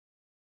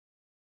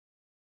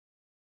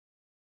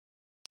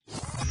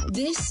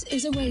This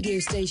is a radio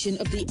station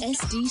of the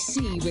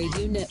SDC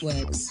radio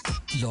networks.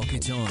 Lock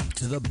it on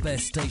to the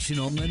best station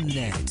on the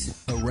net,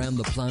 around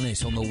the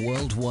planet on the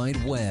World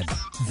Wide Web.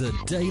 The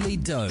Daily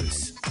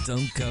Dose.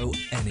 Don't go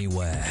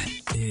anywhere.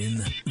 In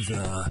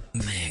the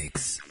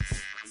mix.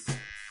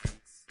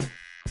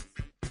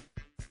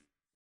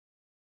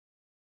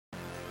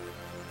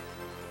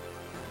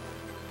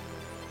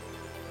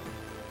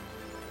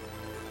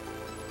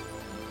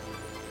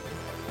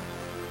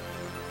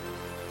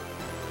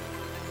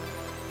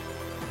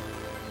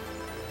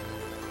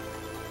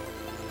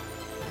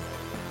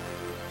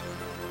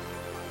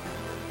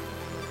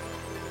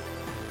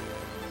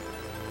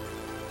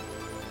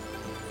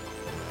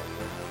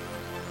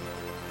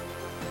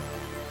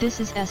 This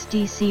is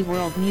SDC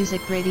World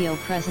Music Radio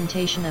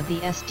presentation of the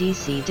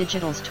SDC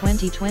Digital's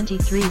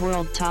 2023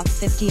 World Top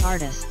 50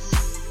 Artists.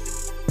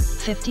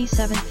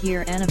 57th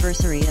year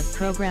anniversary of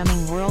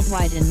programming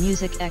worldwide in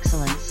music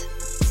excellence.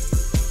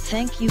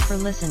 Thank you for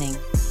listening.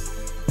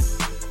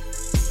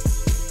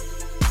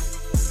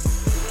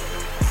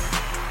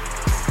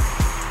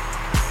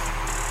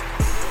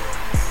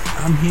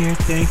 I'm here,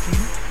 thank you.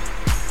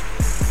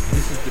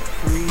 This is the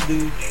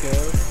Prelude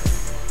show,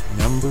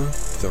 number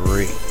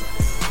 3.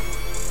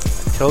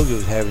 I told you I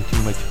was having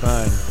too much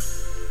fun.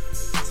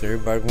 So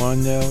everybody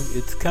want to know,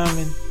 it's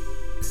coming.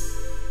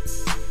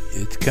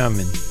 It's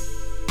coming.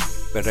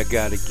 But I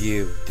gotta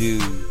give due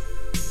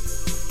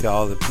to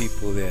all the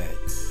people that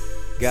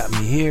got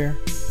me here.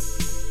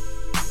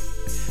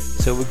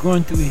 So we're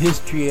going through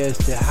history as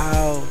to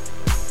how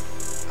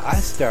I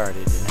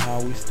started and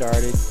how we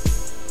started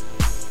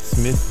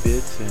Smith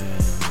Bits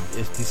and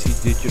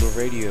SDC Digital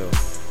Radio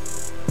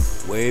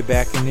way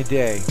back in the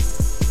day,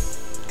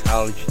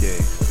 college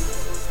days.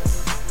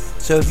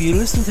 So if you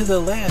listen to the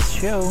last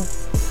show,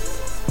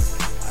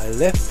 I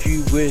left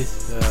you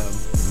with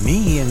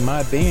me and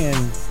my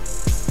band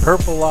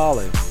Purple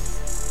Olive,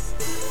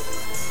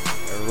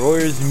 a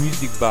Royers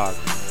Music Box,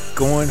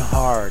 going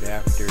hard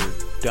after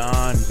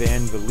Don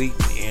Van Vliet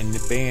and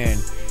the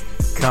band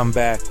come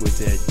back with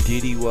that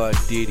Diddy Wah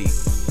Diddy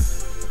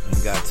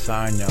and got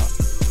signed up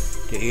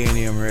to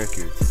A&M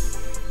Records.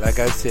 Like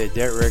I said,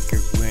 that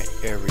record went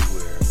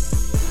everywhere.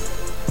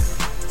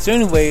 So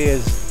anyway,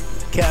 as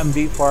Captain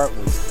Beefheart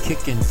was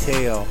kicking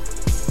tail,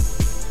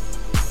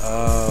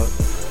 of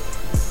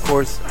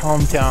course,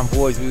 hometown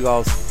boys, we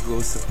all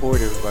go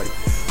support everybody.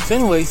 So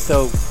anyway,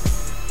 so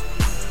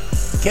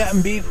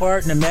Captain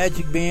Beefheart and the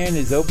Magic Band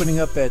is opening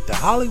up at the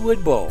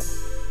Hollywood Bowl.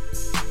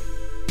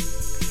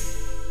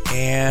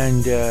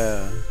 And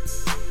the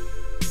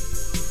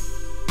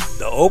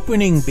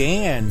opening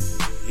band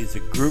is a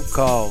group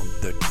called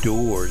The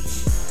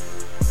Doors.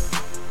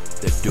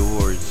 The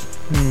Doors.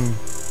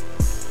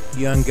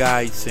 Young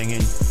guy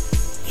singing,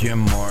 Jim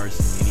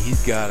Morrison, and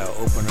he's got to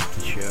open up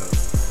the show.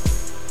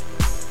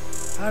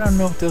 I don't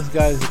know if those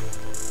guys,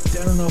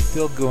 I don't know if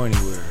they'll go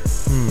anywhere.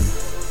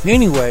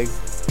 Anyway,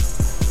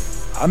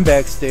 I'm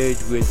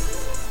backstage with,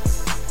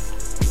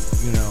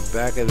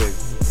 back of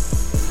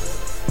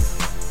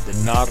the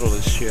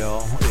Nautilus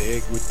shell, the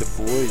egg with the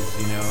boys,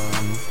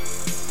 and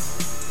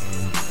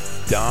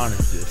Don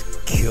is just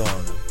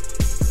killing them.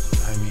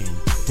 I mean,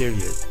 they're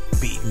just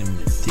beating them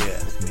to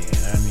death, man.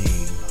 I mean,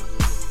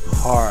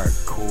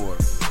 hardcore.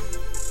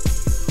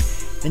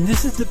 And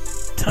this is the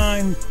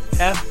time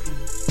after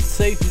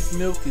Safe as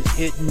Milk is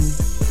hitting.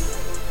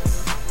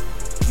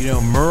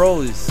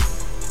 Merrell is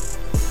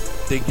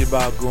thinking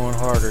about going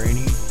harder,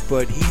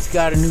 but he's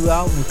got a new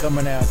album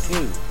coming out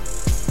too.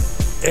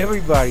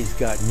 Everybody's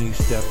got new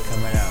stuff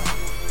coming out.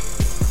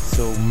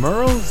 So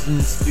Merrell's in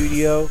the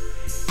studio,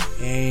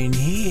 and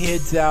he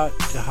heads out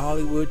to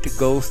Hollywood to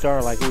Gold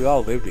Star, like we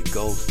all lived at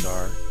Gold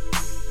Star.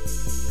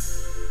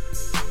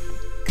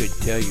 Could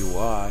tell you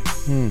why.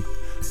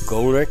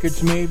 Gold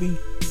Records, maybe?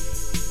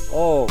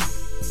 Oh,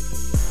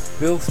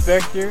 Bill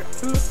Spector?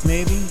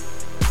 Maybe.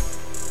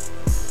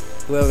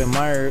 Well, in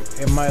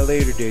my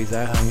later days,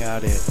 I hung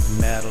out at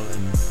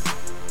Madeline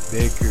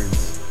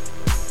Baker's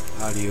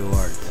Audio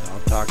Arts. I'll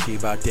talk to you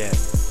about that.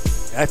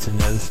 That's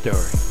another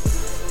story.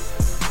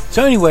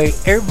 So anyway,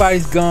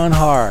 everybody's gone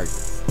hard.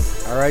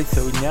 Alright,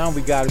 so now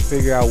we got to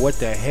figure out what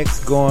the heck's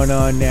going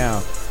on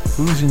now.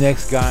 Who's the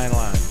next guy in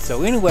line?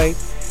 So anyway,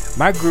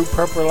 my group,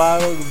 Purple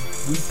Olive,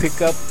 we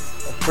pick up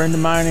a friend of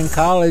mine in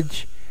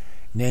college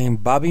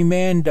named Bobby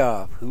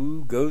Mandolph,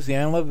 who goes to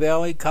Antelope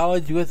Valley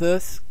College with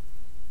us.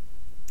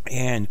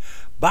 And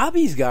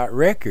Bobby's got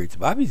records.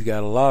 Bobby's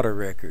got a lot of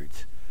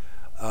records.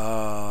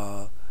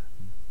 Now,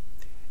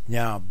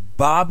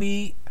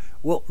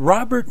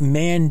 Robert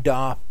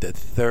Mandolph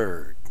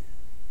III.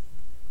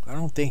 I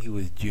don't think he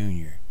was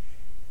junior.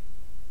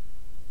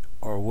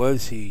 Or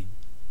was he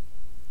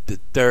the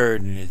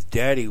third and his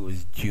daddy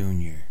was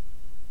junior?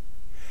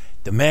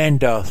 The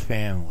Mandolph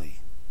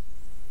family.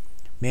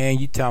 Man,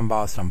 you talking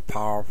about some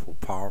powerful,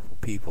 powerful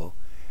people.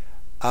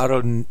 Out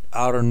of New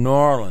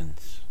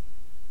Orleans,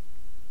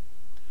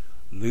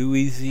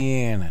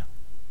 Louisiana.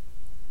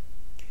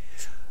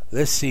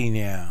 Let's see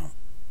now.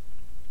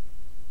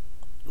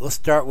 Let's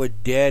start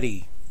with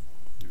Daddy.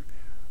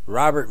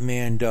 Robert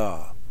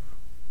Mandolph.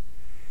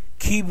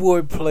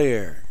 Keyboard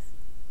player.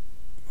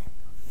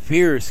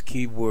 Fierce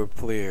keyboard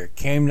player.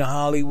 Came to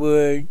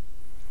Hollywood.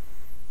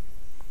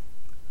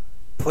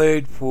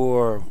 Played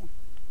for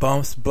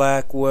Bumps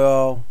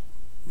Blackwell,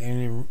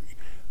 and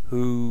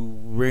who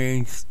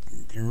arranged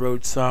and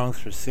wrote songs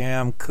for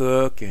Sam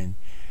Cooke and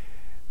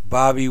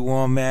Bobby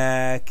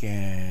Womack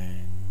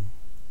and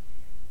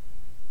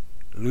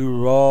Lou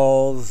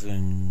Rawls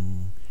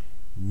and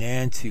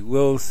Nancy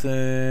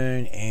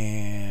Wilson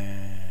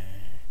and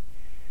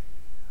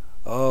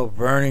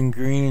Vernon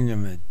Green and the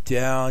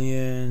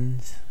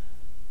Medallions.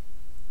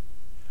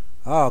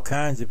 All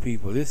kinds of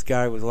people. This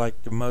guy was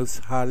like the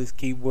most hottest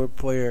keyboard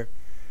player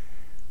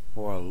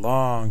for a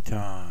long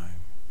time.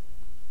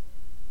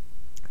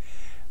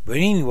 But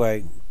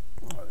anyway,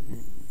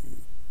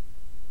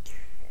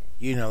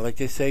 you know, like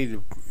they say,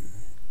 the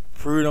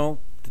fruit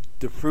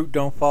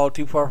don't fall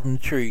too far from the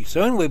tree.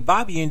 So anyway,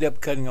 Bobby ended up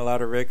cutting a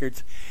lot of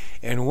records,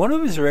 and one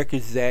of his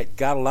records that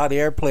got a lot of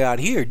airplay out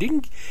here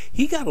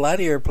he got a lot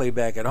of airplay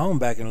back at home,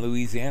 back in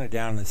Louisiana,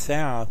 down in the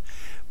South.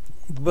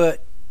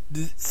 But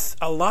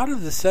a lot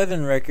of the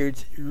Southern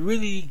records,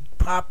 really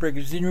pop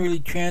records, didn't really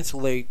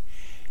translate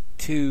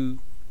to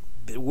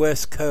the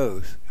West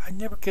Coast. I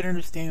never could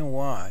understand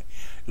why.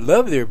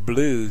 Love their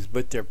blues,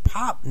 but their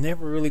pop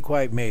never really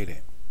quite made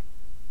it.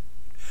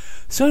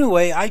 So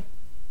anyway,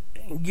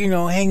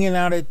 hanging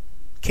out at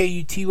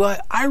KUTY,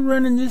 I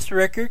running this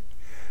record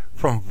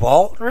from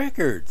Vault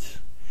Records.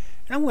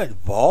 And I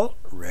went, Vault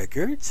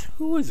Records?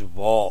 Who is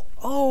Vault?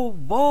 Oh,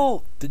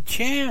 Vault, the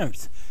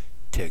Champs,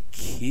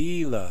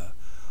 Tequila.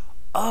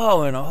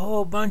 Oh, and a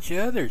whole bunch of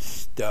other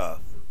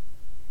stuff.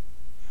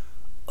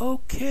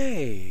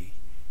 Okay.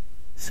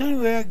 So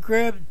anyway, I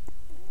grabbed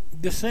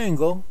the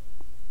single,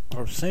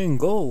 or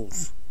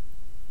singles.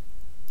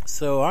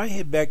 So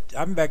I'm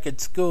back at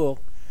school.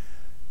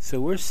 So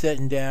we're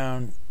sitting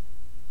down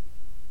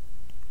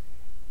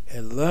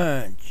at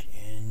lunch,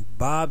 and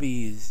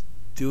Bobby is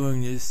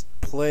doing this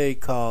play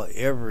called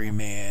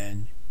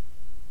Everyman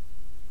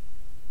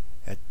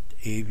at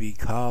AV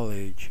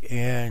College.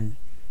 And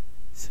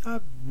so I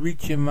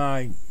reach in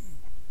my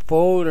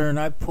folder and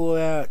I pull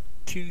out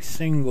 2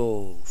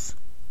 singles,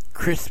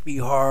 crispy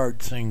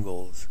hard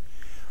singles,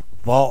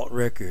 Vault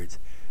Records,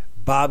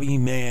 Bobby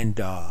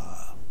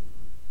Mandolph,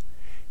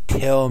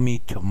 Tell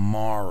Me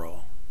Tomorrow.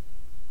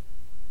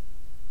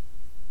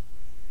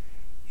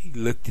 He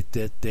looked at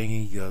that thing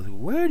and he goes,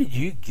 where did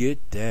you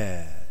get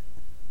that?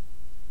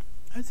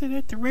 I said,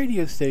 at the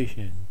radio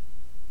station.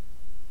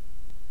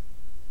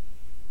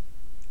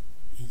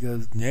 He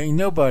goes, there ain't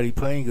nobody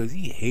playing. He goes,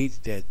 he hates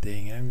that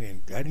thing.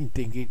 I didn't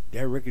think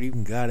that record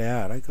even got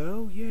out. I go,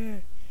 oh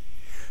yeah.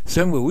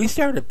 So we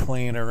started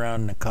playing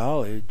around the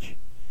college,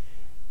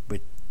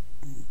 but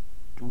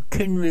we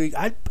couldn't really.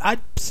 I'd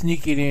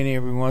sneak it in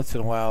every once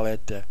in a while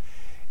at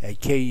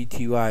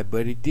KUTY,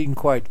 but it didn't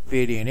quite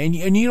fit in.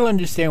 And you'll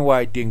understand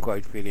why it didn't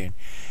quite fit in.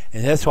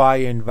 And that's why I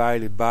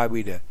invited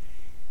Bobby to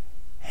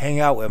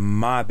hang out with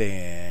my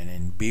band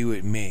and be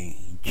with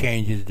me,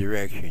 change his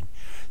direction.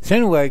 So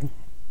anyway,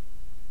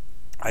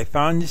 I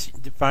found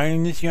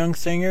finding this young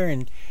singer,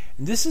 and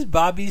this is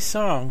Bobby's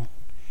song,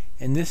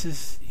 and this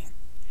is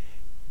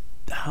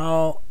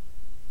how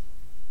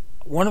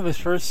one of his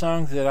first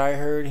songs that I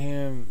heard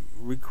him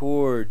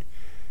record,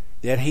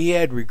 that he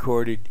had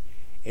recorded,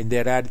 and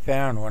that I'd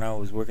found when I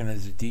was working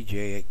as a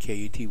DJ at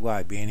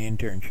KUTY, being an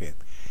internship.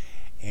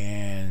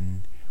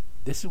 And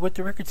this is what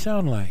the record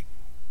sounded like.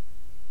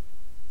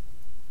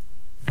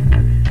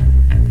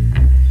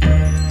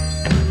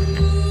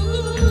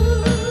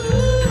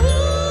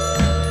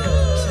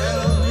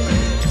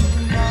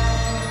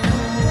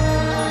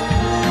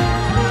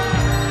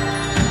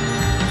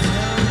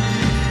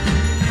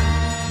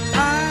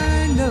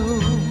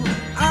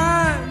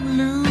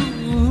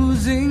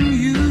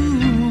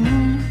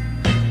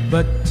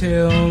 But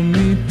tell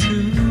me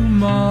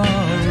tomorrow.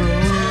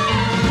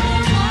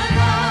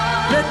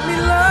 Let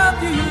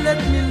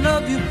me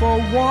love you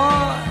for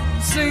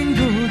one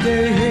single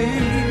day.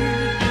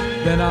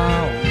 Then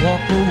I'll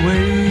walk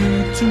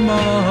away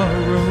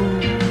tomorrow.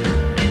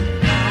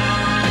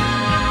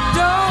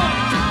 Don't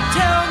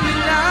tell me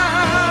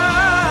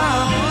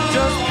now,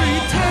 just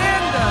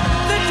pretend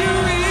that you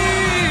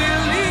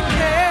really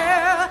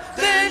care.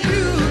 Then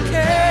you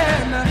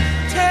can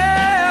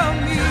tell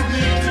me,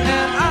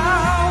 and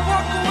I'll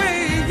walk away,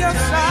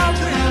 yes I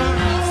will,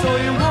 so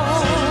you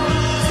won't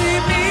see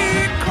me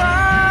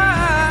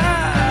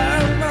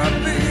cry, my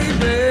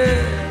baby.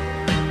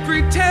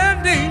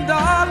 Pretending,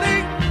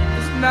 darling,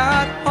 is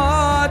not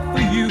hard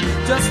for you.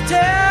 Just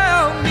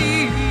tell me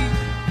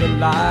the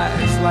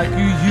lies like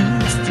you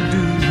used to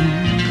do.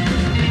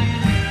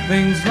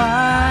 Things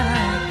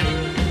like,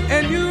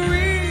 and you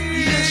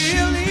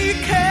really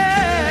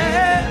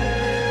care,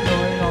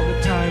 knowing all the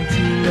time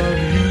true love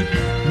you'd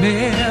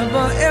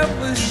never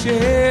ever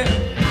share.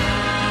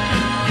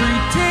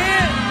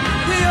 Pretend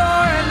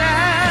you're an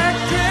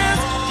actress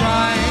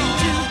trying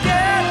to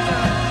get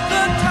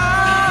the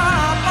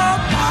top of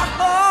my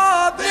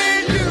heart.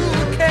 Then you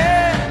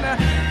can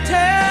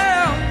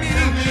tell me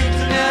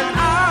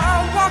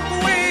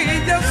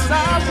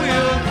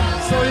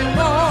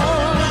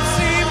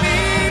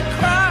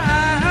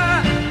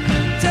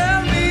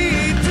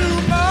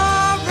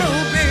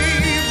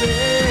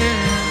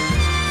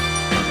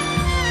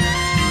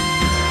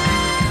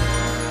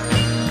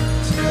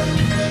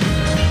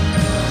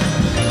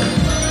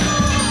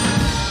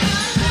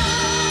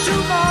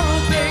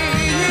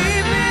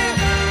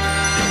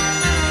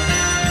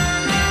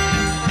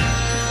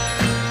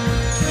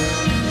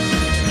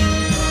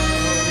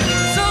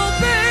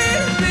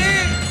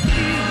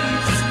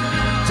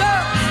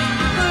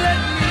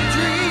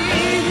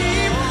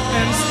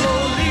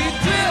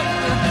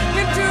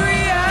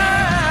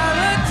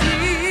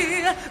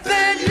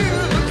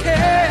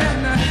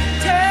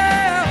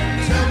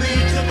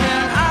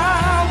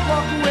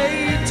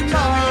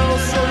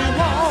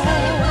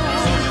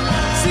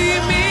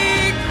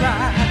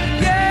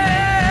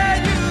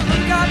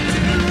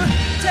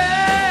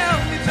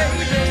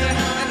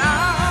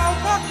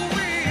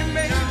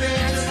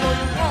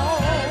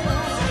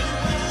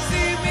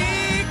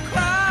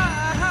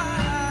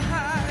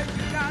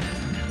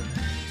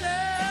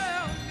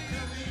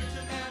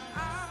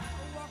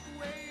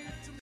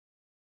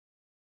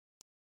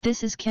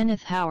This is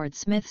Kenneth Howard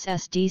Smith's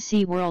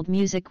SDC World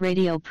Music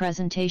Radio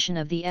presentation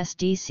of the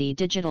SDC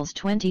Digital's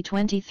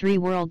 2023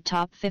 World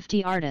Top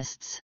 50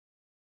 Artists.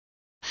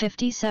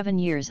 57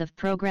 years of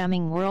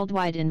programming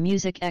worldwide in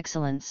music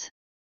excellence.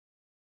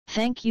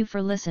 Thank you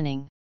for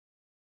listening.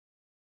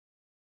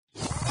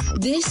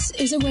 This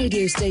is a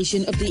radio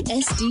station of the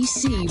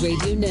SDC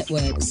radio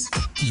networks.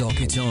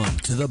 Lock it on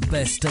to the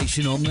best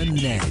station on the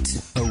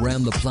net,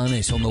 around the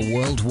planet on the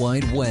World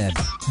Wide Web.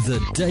 The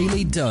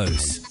Daily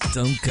Dose.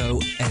 Don't go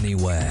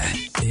anywhere.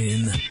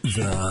 In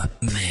the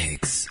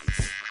mix.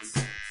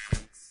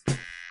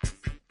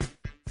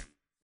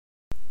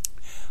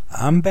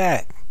 I'm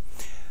back.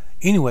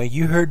 Anyway,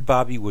 you heard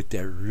Bobby with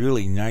that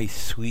really nice,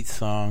 sweet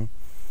song.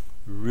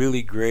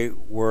 Really great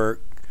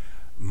work.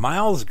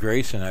 Miles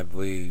Grayson, I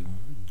believe.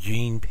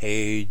 Gene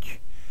Page.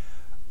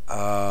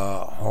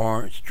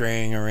 Horn,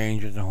 string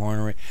arrangers and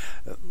horn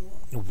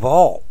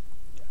vault.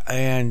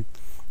 And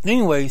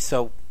anyway,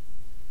 so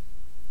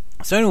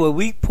anyway,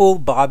 we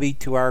pulled Bobby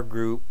to our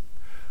group,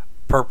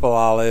 Purple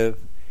Olive,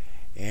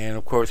 and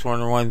of course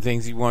one of the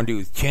things he wanted to do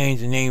is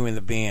change the name of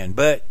the band,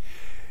 but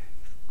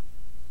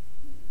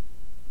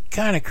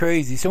kind of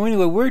crazy. So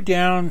anyway, we're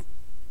down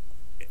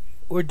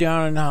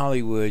in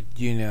Hollywood,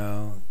 you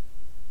know,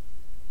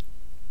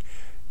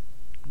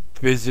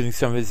 visiting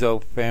some of his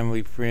old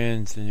family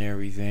friends and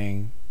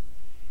everything,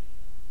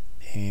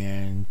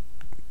 and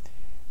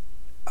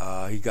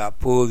he got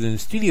pulled in the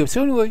studio.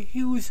 So anyway,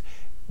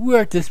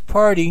 we're at this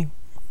party.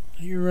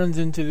 He runs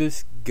into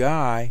this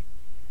guy,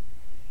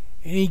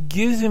 and he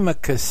gives him a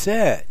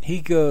cassette. He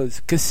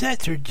goes,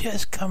 "Cassettes are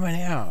just coming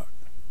out."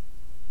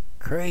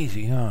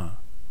 Crazy, huh?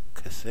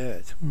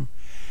 Cassettes.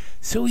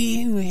 So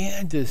he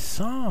had this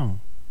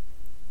song,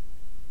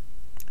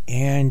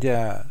 and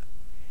they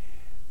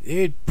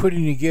had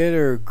putting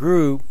together a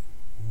group,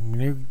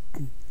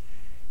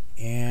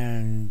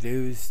 and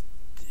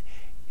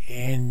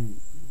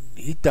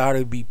he thought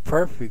it'd be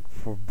perfect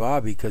for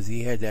Bobby because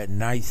he had that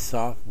nice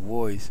soft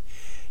voice,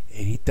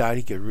 and he thought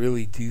he could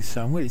really do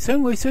something with it. So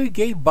anyway, so he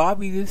gave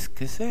Bobby this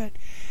cassette,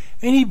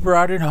 and he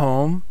brought it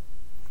home,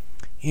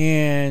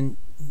 and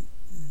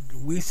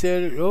we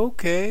said,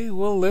 okay,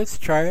 well, let's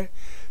try it.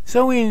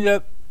 So we ended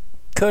up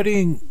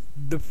cutting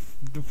the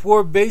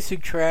 4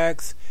 basic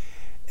tracks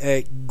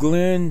at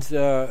Glenn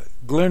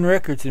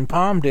Records in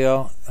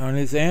Palmdale on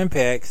his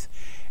Ampex,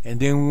 and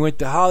then we went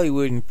to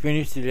Hollywood and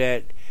finished it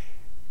at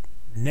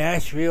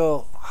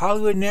Nashville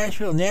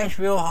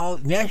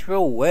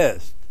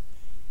West.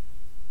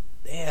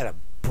 They had a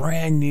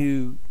brand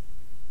new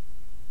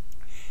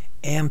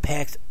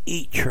Ampex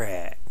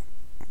 8-track,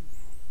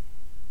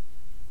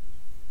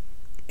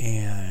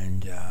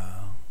 and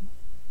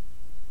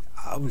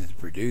I was the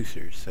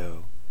producer.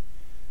 So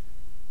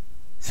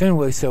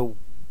anyway, so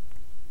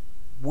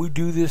we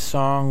do this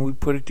song, we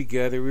put it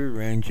together, we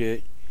arrange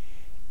it,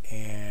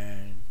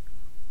 and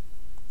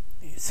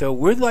so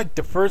we're like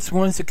the first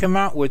ones to come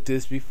out with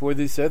this before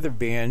this other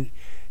band.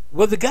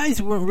 Well, the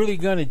guys weren't really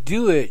going to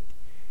do it,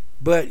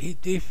 but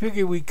they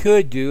figured we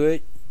could do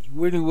it.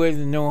 Really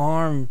wasn't no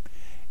harm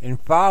and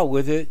foul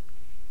with it,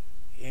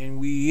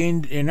 and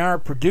and our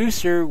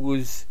producer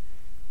was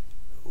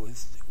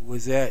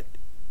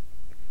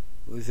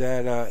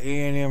at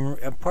A&M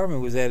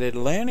apartment, was at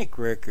Atlantic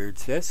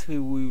Records. That's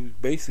who we was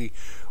basically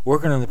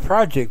working on the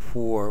project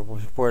for,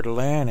 was for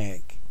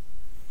Atlantic.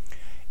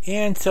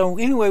 And so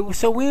anyway,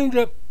 so we ended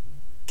up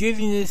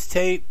getting this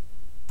tape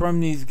from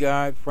this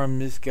guy,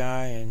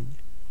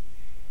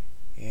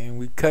 and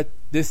we cut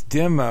this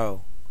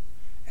demo.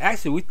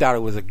 Actually, we thought it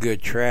was a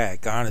good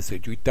track, honestly.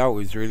 We thought it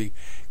was really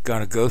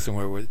gonna go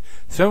somewhere with it.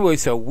 So anyway,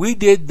 so we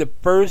did the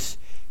first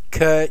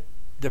cut,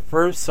 the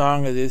first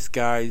song of this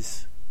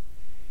guy's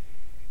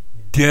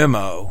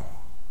demo,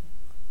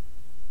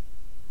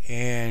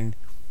 and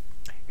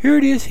here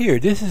it is. Here,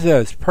 this is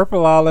us,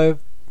 Purple Olive,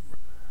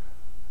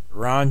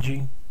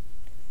 Ranji,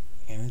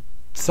 and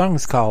the song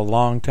is called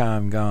 "Long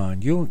Time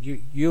Gone." You'll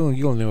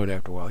know it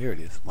after a while. Here it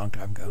is, "Long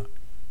Time Gone."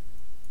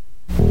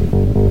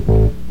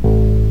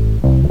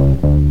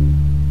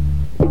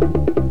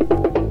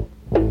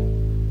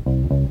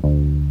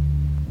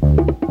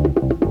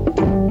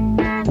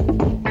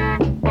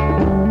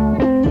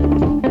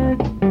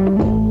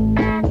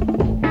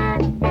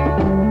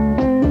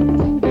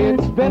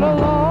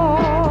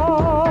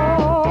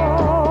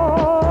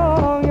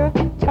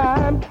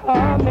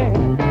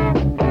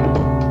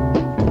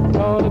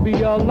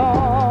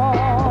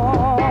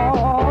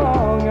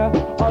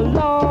 A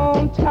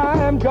long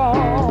time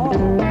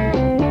gone.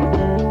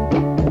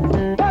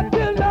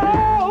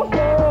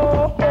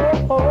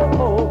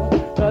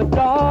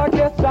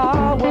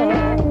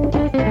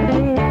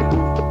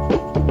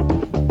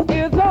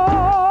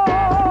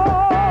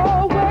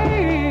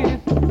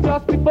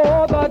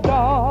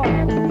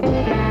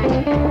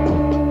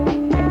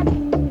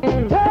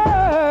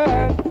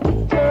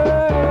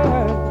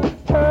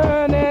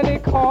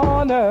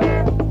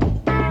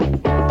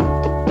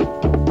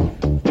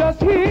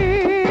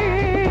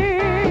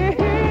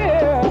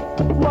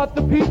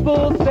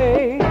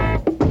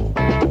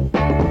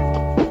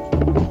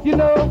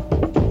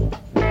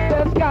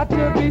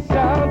 be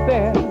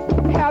something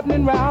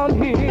happening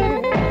round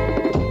here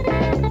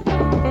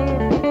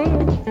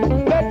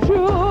that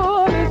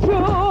truly,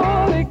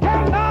 truly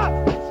cannot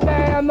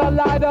stand the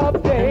light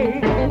of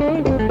day.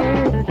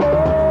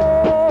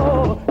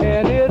 Oh,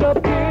 and it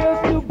appears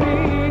to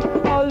be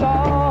a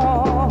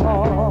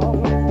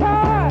long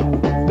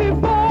time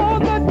before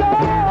the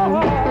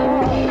dawn.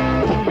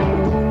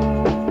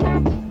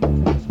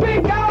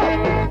 Speak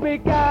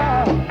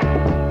out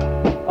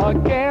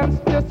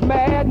against this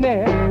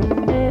madness.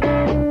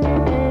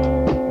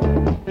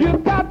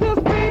 You've got to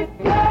speak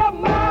your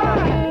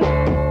mind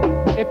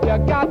if you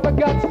got the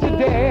guts to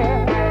dare.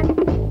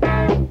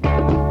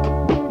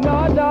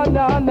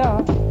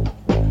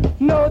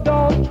 No,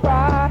 don't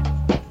try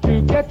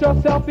to get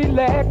yourself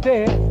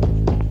elected.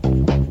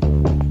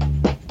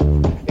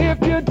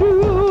 If you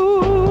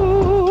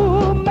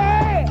do,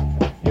 man,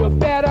 you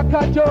better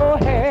cut your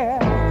hair.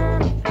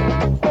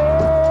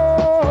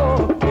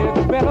 Oh,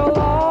 it's been a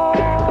long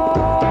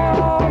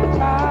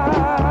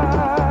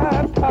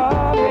time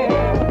coming.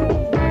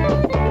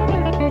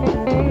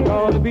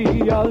 Gonna be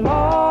a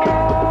long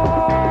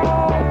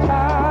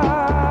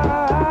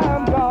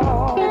time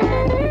gone.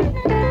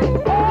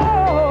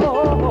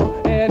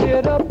 Oh, and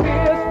it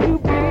appears to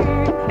be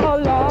a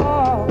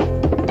long,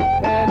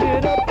 and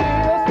it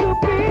appears to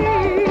be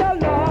a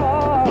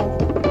long,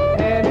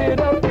 and it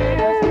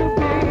appears to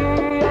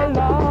be a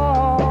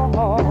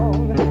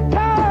long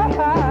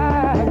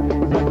time,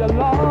 such a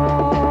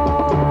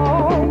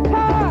long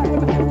time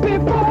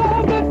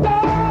before the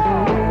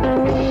dawn,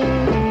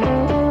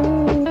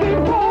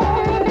 before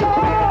the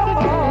dawn,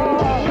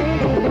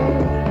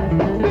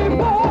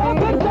 before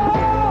the dawn.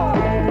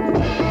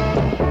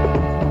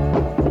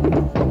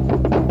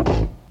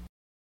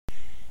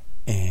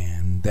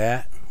 And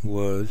that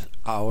was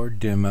our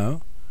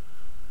demo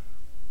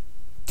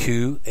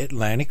to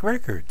Atlantic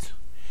Records.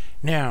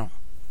 Now,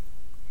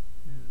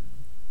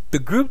 the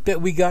group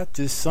that we got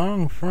this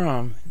song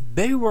from,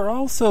 they were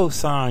also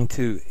signed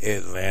to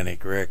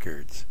Atlantic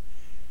Records.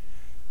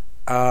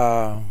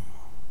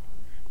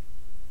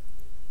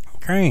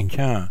 Strange,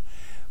 huh?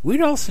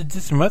 We'd also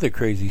did some other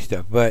crazy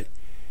stuff, but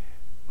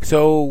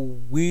so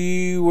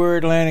we were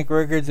Atlantic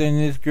Records, and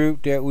this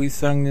group that we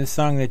sung this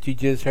song that you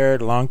just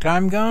heard a long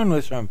time gone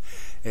was from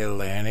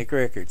Atlantic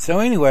Records. So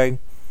anyway,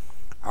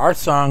 our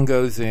song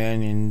goes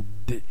in,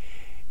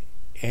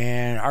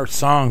 and our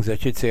songs, I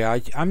should say,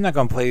 I'm not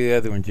going to play the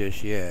other one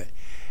just yet,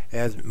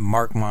 as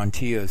Mark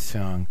Montiel's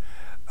song,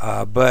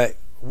 but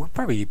we'll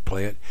probably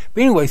play it.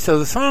 But anyway, so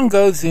the song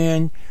goes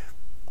in,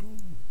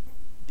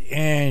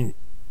 and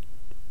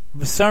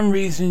for some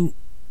reason,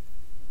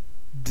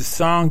 the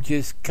song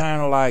just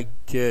kind of like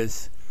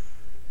just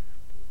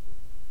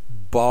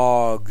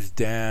bogs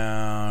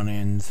down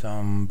in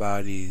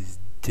somebody's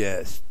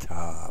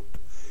desktop,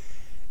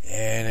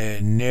 and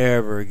it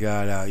never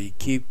got out. You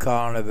keep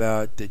calling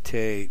about the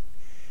tape,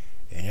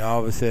 and all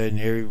of a sudden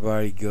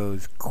everybody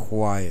goes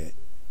quiet.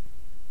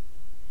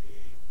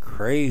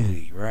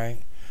 Crazy, right?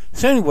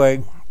 So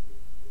anyway,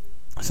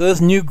 so this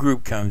new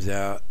group comes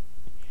out,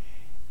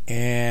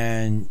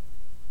 and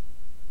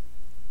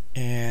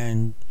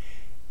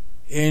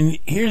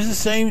here's the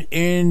same,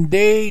 and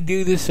they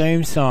do the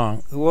same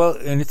song. Well,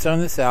 and it's on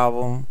this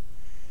album,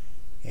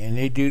 and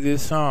they do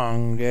this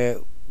song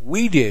that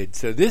we did.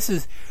 So this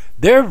is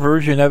their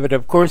version of it.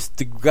 Of course,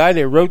 the guy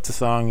that wrote the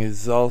song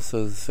is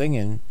also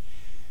singing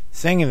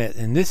it,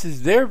 and this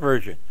is their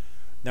version.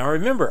 Now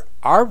remember,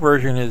 our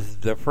version is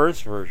the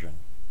first version.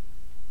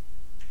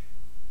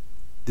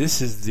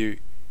 This is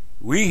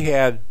we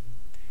had,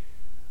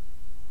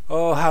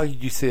 how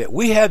did you say it?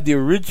 We had the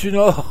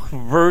original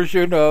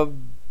version of,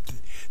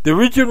 the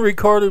original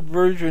recorded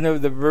version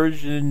of the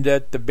version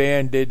that the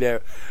band did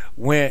that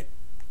went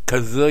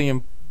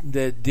gazillion,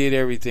 that did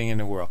everything in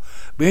the world.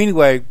 But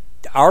anyway,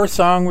 our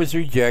song was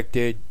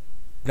rejected,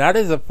 not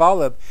as a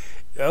follow-up,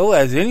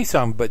 as any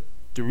song, but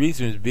the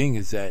reason being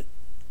is that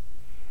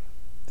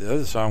the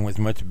other song was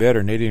much better,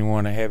 and they didn't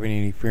want to have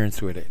any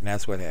interference with it, and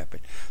that's what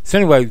happened. So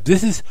anyway,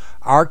 this is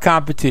our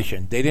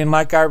competition. They didn't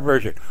like our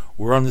version.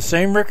 We're on the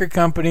same record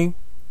company,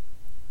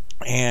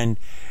 and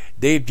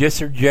they've just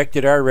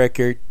rejected our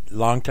record,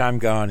 long time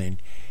gone,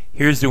 and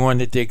here's the one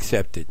that they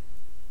accepted.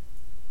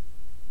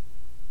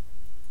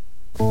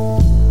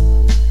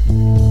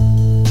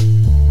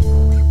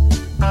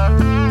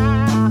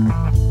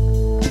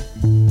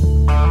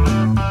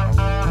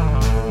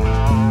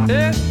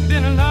 It's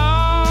been a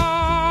long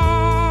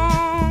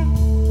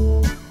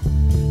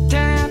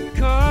time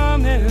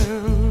coming.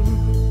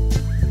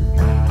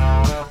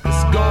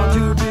 It's going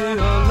to be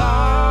a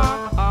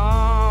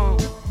long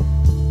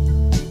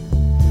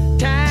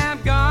time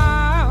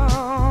gone,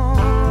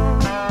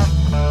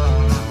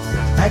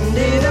 and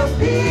it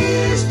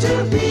appears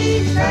to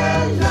be a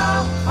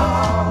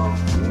long,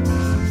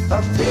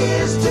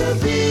 appears to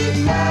be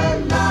a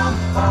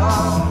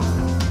long,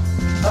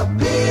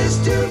 appears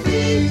to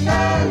be a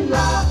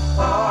long.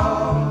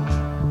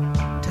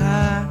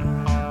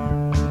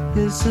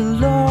 It's a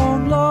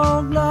long,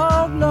 long,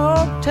 long,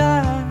 long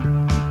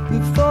time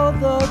before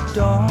the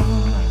dawn.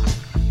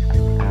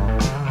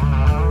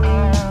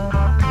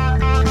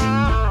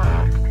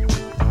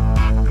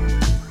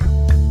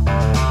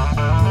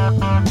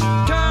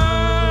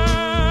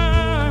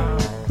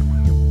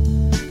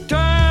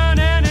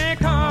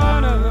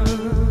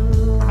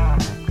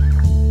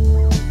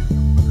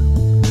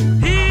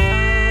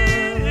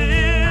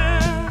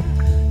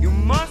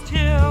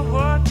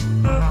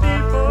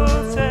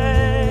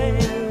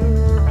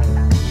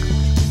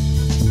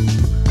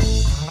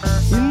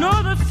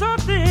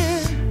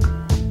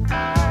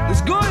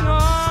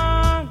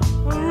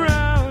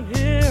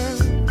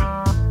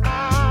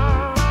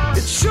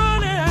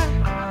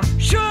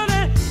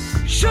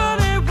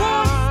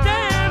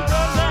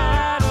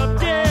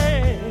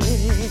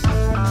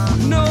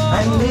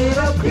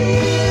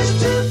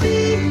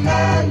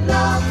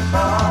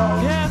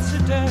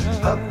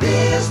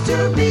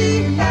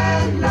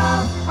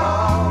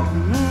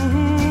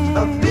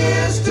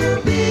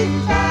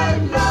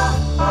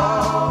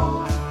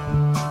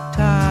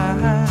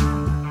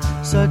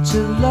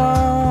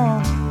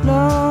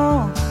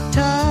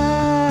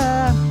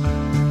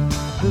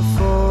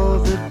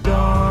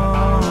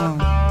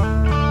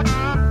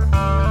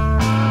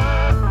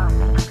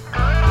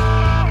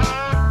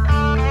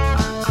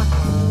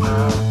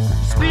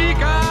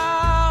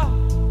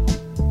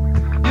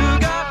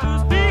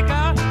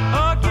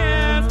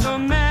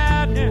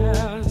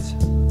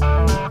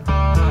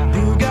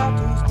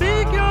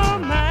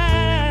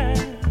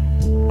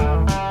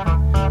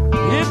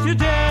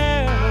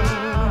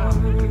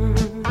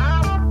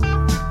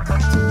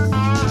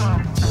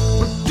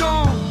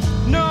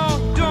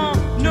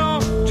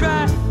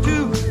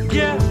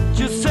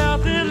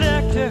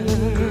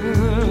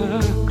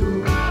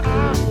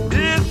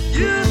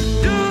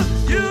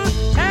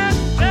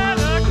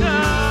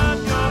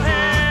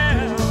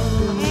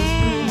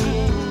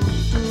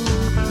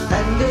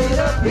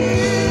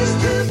 appears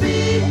to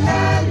be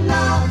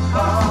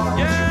alone.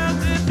 Yes,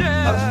 it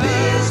does.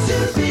 Appears to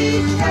be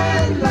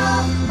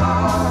alone.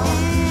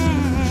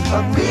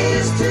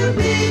 Appears to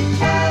be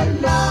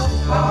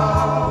alone.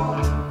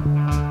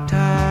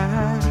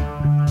 Time,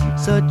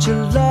 such a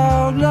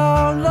long,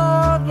 long,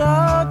 long,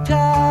 long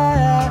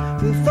time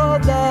before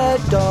the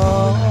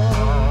dawn.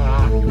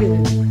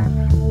 Yeah.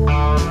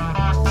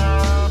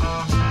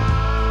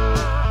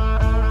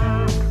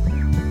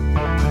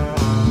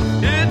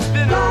 It's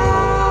been a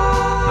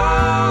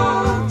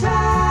long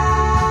time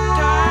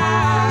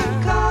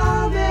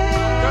coming.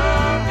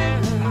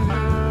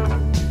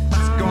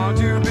 It's going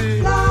to be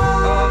a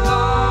long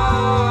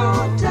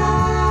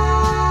time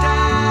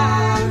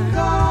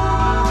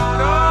gone.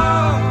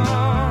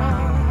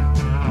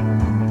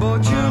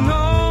 But you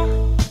know,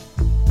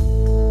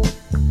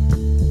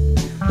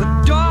 the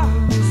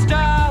darkest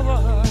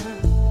hour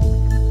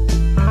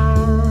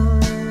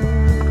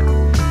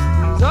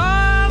is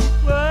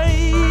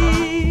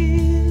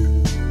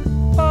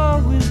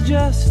always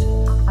just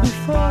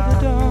before the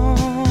dawn.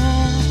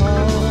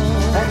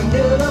 And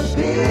it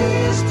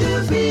appears to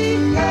be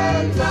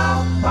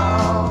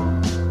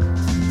alone.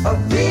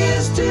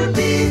 Appears to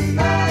be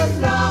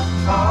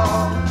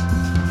alone.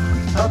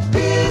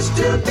 Appears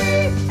to be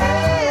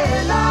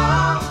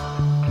alone.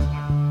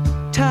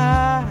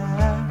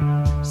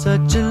 Time,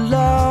 such a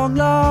long,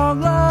 long,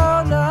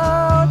 long,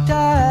 long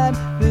time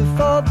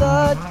before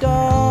the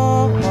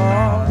dawn.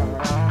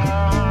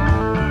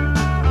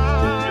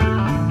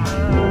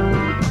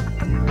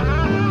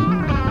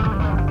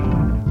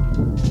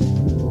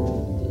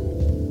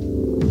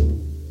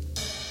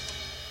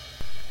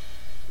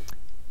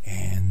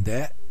 And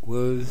that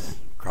was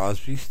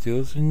Crosby,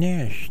 Stills, and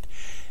Nash,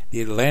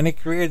 the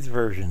Atlantic Reds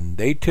version.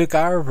 They took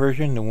our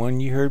version, the one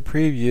you heard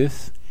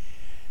previous,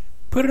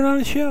 put it on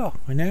the shelf,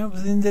 and that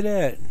was the end of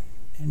that.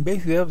 And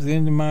basically that was the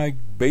end of my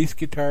bass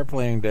guitar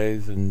playing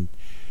days and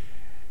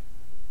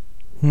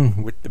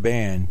with the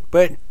band.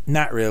 But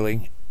not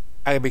really.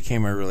 I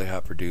became a really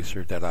hot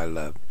producer that I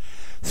loved.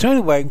 So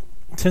anyway,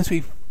 since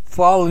we've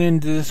fallen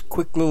into this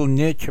quick little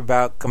niche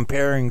about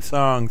comparing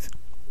songs,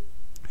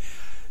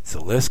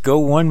 so let's go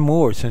one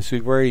more since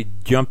we've already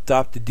jumped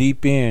off the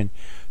deep end.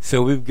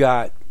 So we've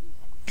got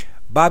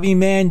Bobby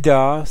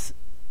Mandolph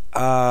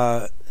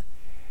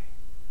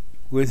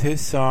with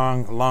his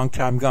song A Long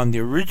Time Gone. The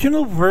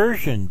original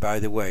version, by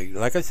the way,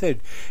 like I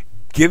said,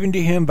 given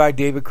to him by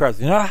David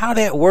Crosby. You know how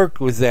that worked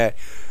was that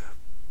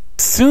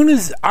soon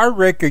as our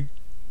record,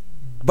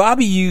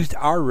 Bobby used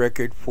our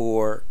record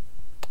for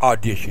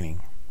auditioning.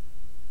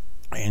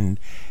 And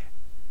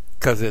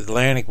because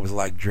Atlantic was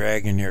like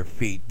dragging their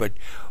feet. But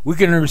we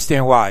can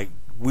understand why.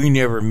 We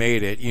never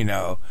made it, you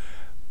know.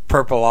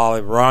 Purple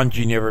Olive,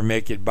 Ronji never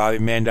make it, Bobby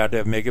Mandolph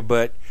didn't make it,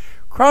 but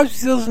Crosby,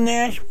 Stills, and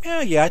Nash,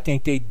 yeah, I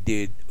think they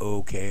did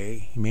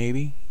okay,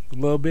 maybe a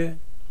little bit.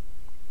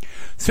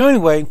 So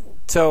anyway,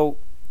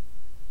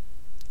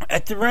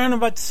 at around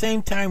about the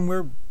same time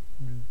we're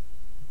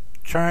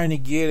trying to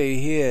get a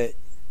hit,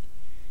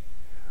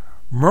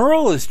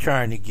 Merrell is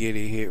trying to get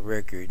a hit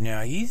record.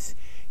 Now he's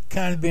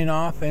kind of been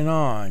off and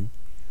on.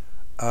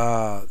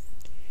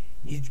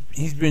 He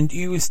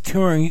was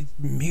touring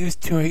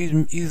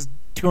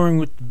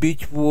with the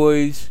Beach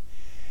Boys,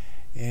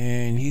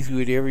 and he's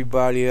with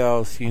everybody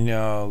else, you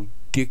know,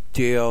 Dick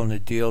Dale and the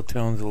Dale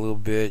Tones a little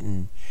bit,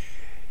 and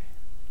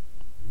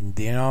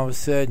then all of a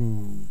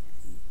sudden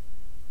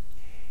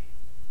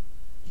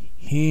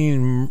he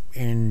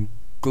and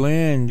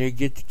Glenn, they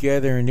get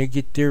together and they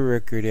get their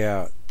record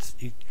out.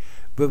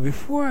 But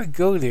before I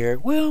go there,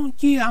 well,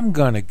 yeah, I'm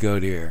gonna go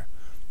there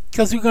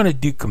because we're gonna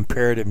do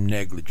comparative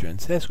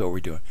negligence. That's what we're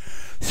doing.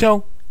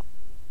 So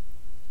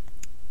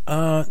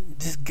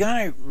this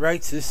guy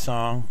writes this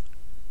song.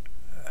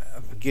 I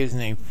forget his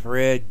name,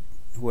 Fred,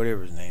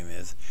 whatever his name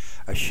is.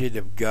 I should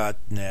have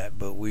gotten that,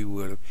 but we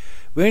would have.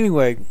 But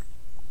anyway,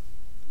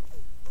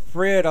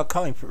 Fred, I'll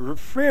call him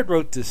Fred,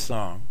 wrote this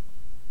song.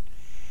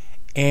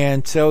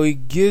 And so he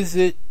gives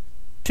it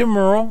to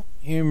Merrell,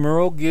 and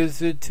Merrell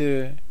gives it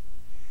to,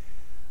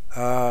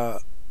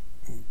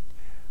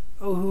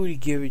 who did he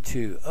give it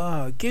to?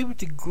 Gave it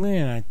to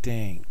Glenn, I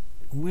think.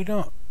 We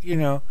don't, you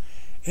know.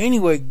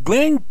 Anyway,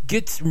 Glenn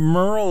gets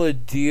Merrell a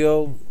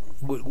deal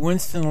with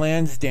Winston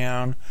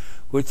Lansdowne,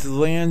 which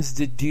lands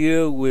the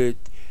deal with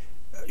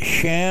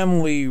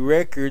Shamley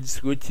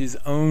Records, which is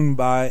owned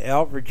by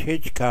Alfred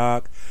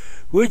Hitchcock,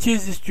 which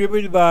is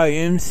distributed by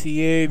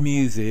MCA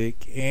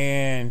Music,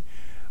 and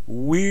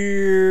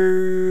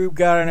we've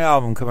got an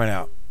album coming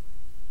out.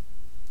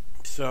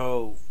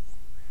 So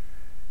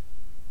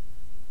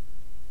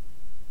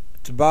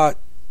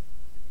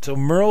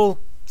Merrell's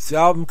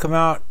album come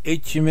out,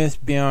 H.M.S.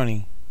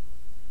 Bounty.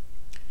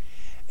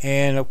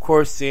 And of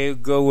course they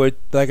go with,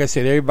 like I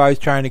said, everybody's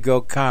trying to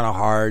go kind of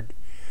hard,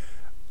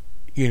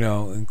 you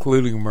know,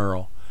 including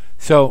Merrell.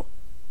 So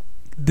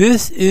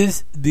this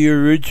is the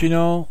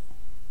original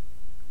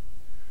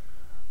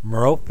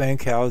Merrell,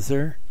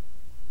 Fankhauser,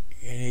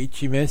 and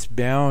H.M.S.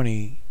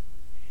 Bounty,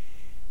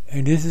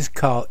 and this is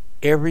called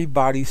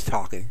Everybody's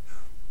Talking.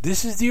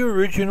 This is the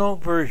original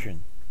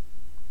version.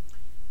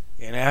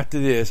 And after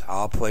this,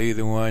 I'll play you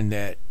the one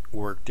that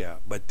worked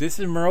out. But this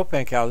is Merrell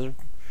Fankhauser.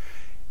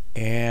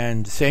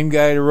 And the same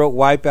guy that wrote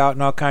Wipeout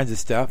and all kinds of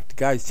stuff. The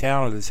guy's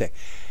talented as heck.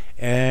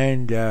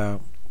 And I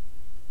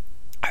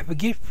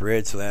forget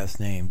Fred's last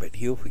name, but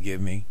he'll forgive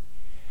me.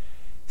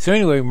 So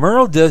anyway,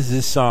 Merrell does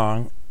this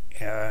song,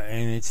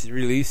 and it's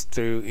released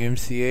through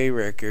MCA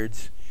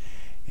Records.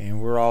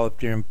 And we're all up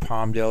there in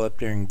Palmdale, up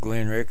there in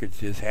Glen Records,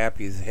 just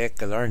happy as heck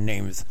because our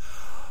name is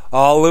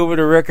all over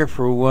the record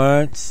for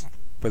once.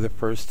 For the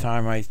first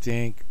time, I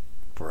think,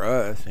 for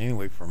us,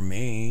 anyway, for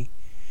me,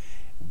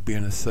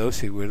 being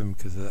associated with him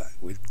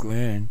with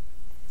Glenn.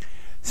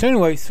 So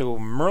anyway, so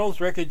Merrell's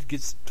record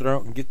gets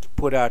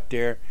put out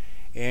there,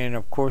 and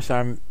of course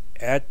I'm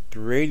at the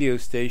radio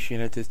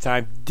station at this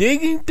time,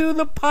 digging through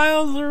the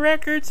piles of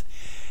records,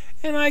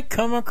 and I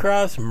come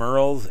across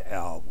Merrell's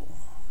album,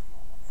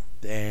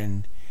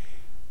 and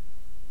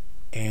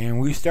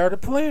we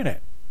started playing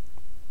it,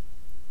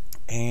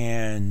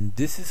 and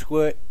this is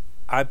what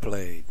I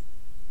played.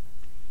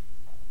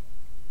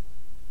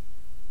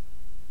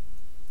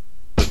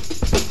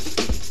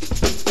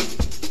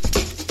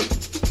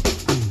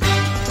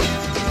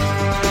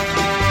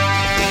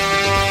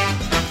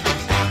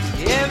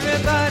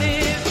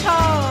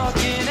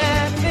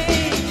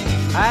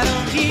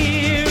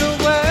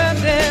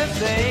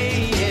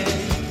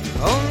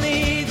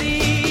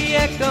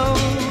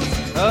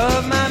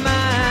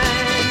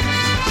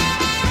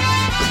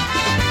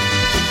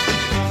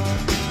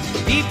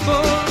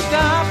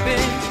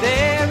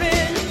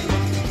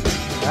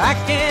 I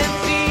can't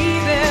see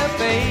their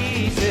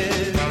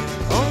faces,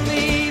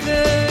 only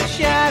the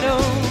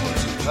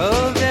shadows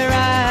of their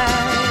eyes.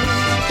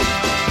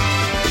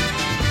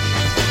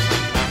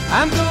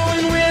 I'm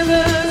going where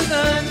the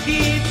sun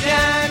keeps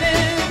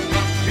shining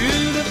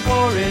through the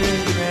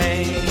pouring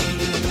rain.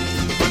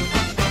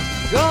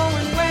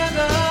 Going where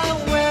the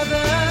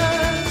weather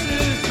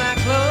suits my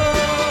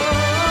clothes.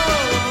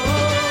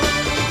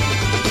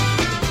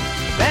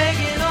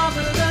 Banging off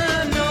of the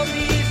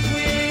northeast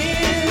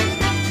wind,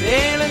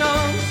 sailing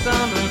on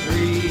summer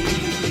breeze,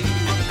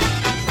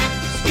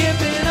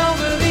 skipping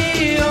over the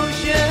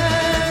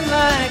ocean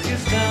like a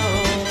stone.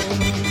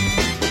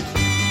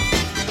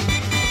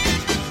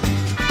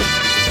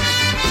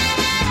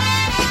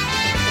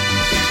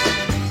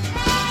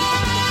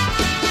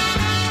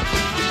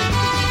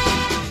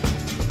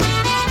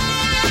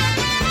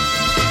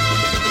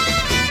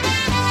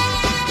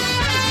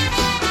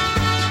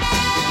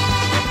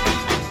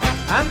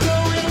 I'm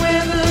going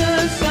where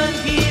the sun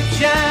keeps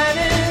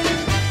shining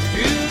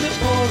through the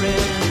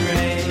pouring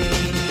rain.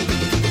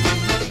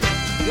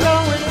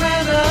 Going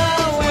where the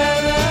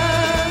weather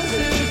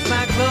suits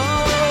my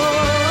clothes.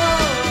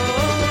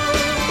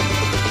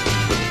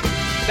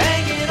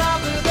 Banging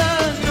off of the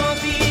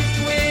northeast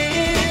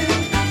wind,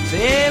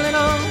 sailing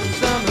on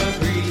summer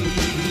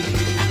breeze,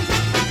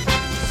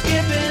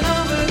 skipping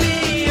over the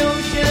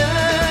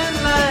ocean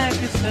like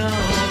a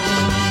stone.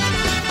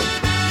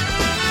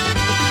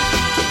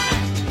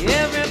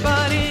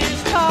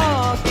 Everybody's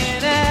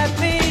talking at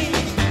me,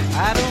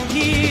 I don't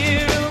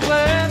hear a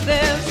word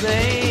they're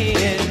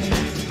saying,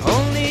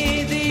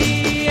 only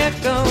the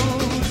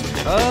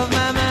echoes of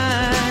my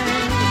mind.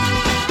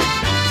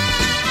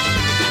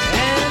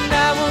 And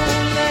I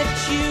won't let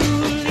you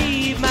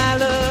leave my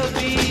love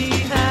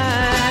behind.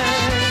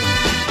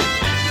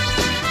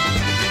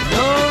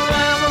 No,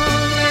 I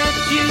won't let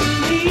you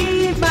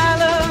leave my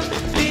love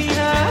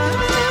behind.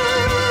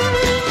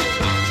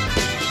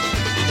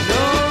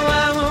 No, I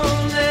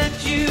won't let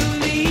you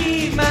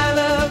leave my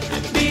love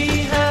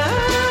behind.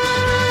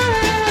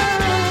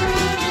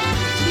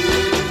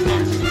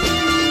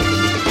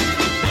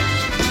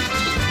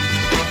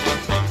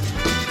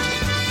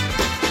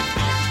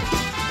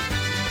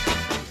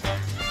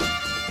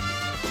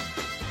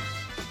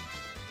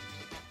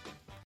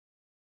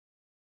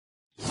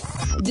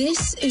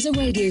 This is a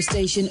radio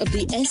station of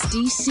the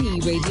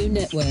SDC radio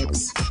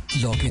networks.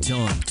 Lock it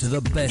on to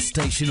the best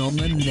station on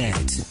the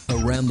net,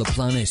 around the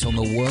planet on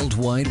the World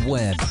Wide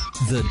Web.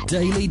 The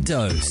Daily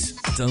Dose.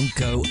 Don't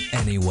go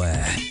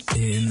anywhere.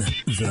 In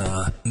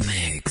the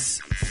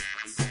mix.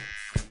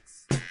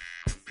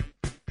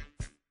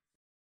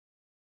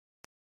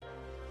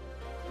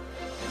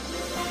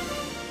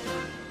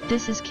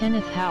 This is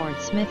Kenneth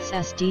Howard Smith's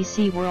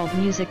SDC World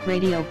Music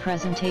Radio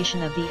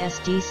presentation of the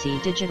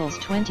SDC Digital's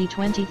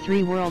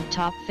 2023 World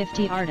Top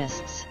 50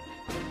 Artists.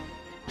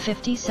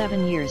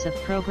 57 years of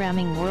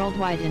programming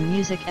worldwide in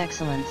music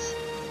excellence.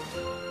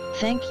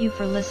 Thank you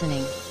for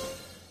listening.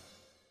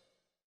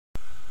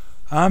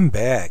 I'm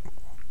back.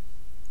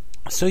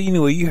 So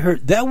you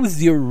heard that was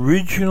the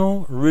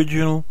original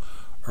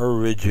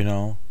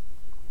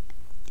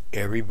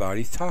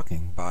Everybody's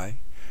Talking by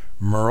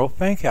Merrell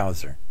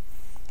Fankhauser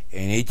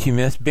and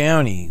H.M.S.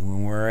 Bounty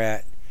when we're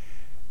at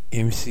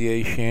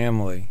MCA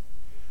Shamley.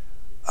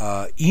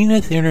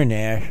 Enith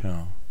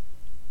International.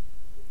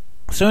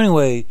 So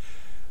anyway,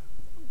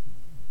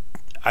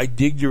 I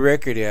digged the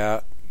record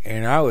out,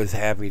 and I was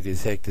happy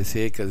as heck to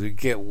see it because we've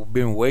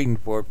been waiting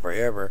for it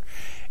forever.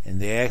 and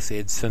they actually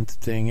had sent the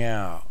thing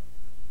out.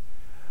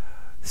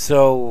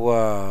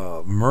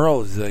 So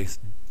Merrell is like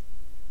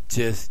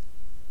just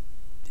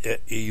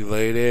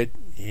elated,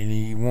 and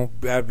he won't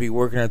have to be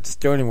working at the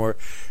store anymore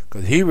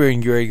because he was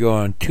ready to go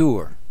on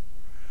tour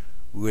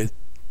with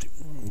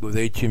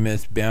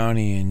H.M.S.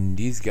 Bounty, and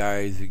these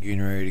guys are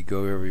getting ready to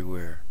go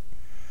everywhere.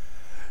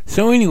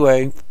 So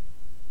anyway,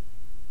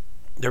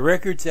 the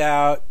record's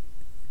out.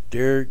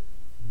 They're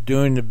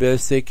doing the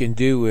best they can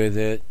do with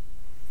it.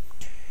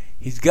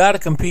 He's got to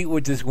compete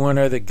with this one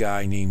other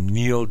guy named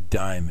Neil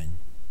Diamond.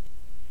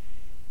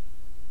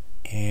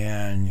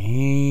 And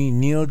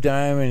Neil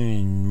Diamond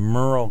and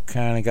Merrell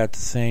kind of got the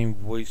same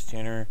voice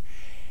tenor,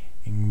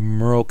 and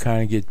Merrell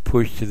kind of gets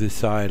pushed to the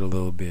side a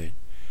little bit.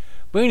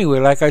 But anyway,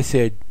 like I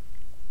said,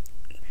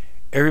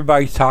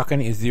 Everybody's Talking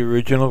is the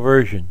original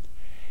version,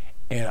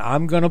 and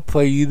I'm gonna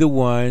play you the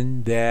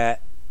one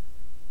that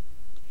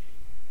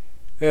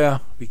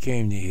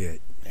became the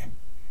hit.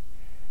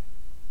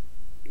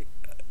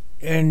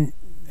 And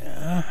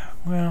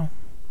well,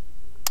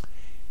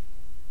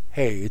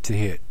 hey, it's a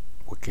hit.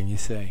 What can you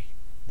say?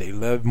 They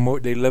love it more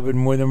than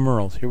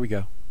Merrell's. Here we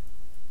go.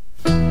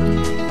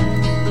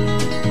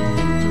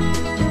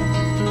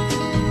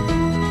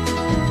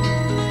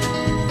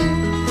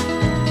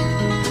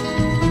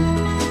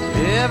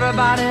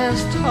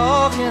 Everybody's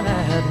talking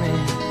at me.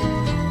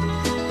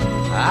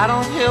 I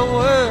don't hear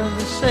words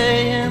they're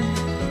saying,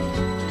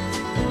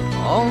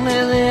 only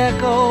the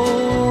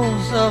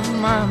echoes of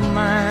my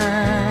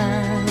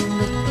mind.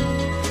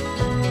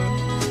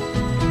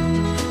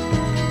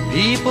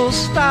 People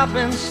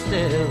stopping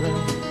still,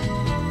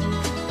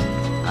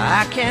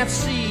 I can't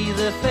see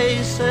their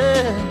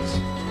faces,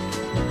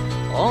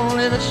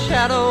 only the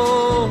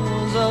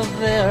shadows of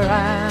their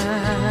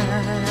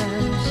eyes.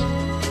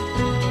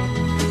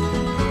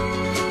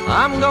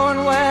 I'm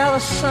going where the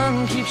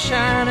sun keeps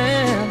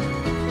shining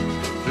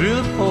through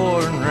the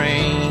pouring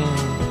rain,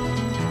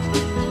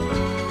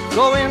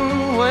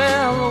 going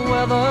where the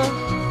weather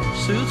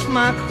suits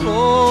my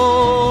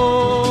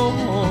clothes,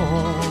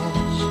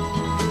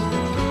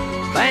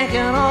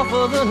 banking off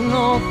of the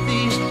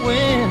northeast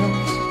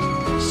winds,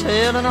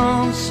 sailing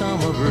on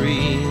summer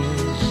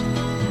breeze,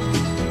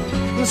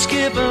 and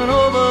skipping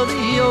over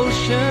the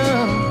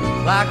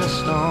ocean like a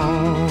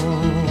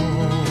stone.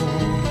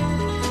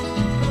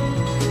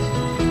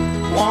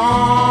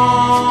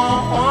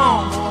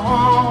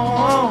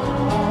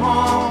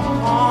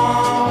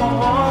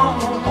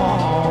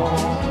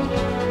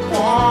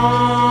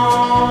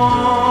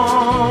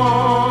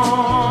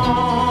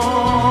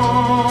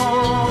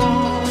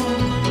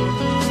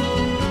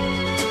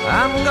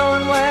 I'm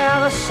going where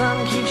the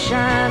sun keeps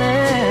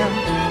shining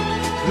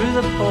through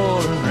the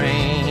pouring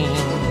rain,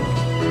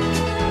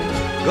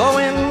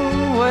 going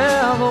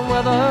where the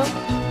weather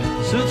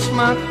suits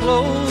my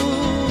clothes,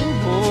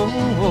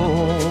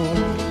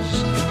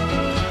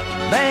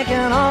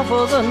 banking off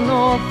of the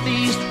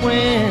northeast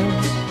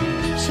winds,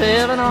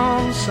 sailing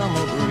on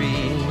summer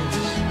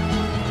breeze,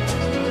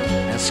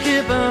 and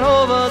skipping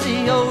over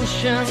the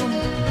ocean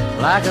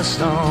like a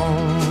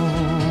stone.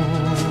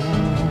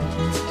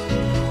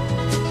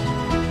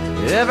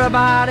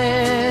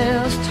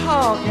 Everybody's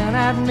talking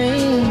at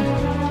me,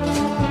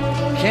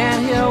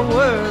 can't hear a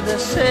word they're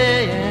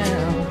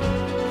saying,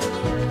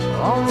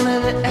 only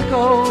the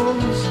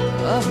echoes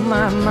of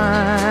my mind.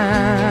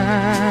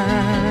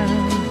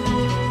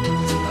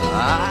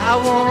 I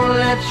won't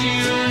let you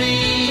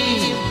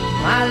leave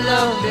my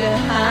love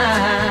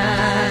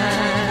behind.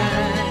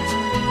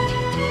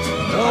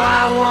 No,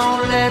 I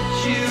won't let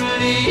you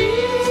leave.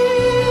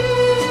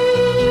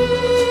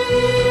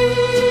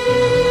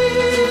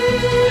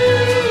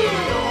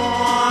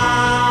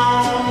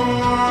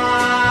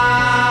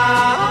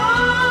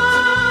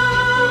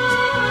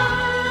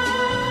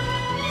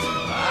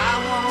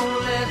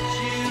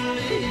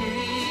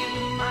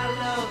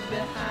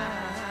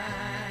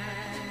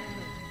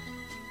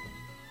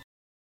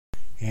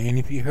 And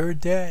if you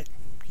heard that,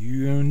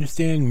 you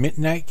understand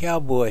Midnight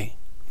Cowboy,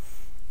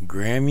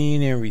 Grammy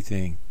and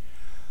everything.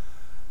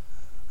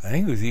 I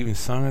think it was even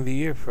Song of the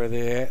Year for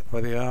the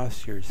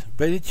Oscars.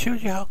 But it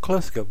shows you how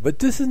close it goes. But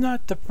this is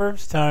not the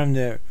first time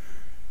that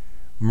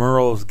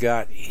Merrell's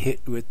got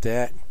hit with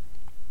that.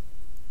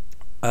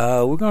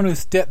 We're going to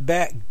step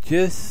back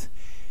just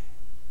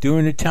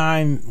during the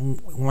time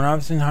when I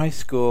was in high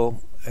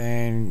school,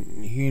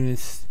 and he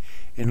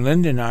and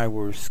Linda and I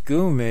were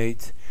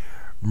schoolmates.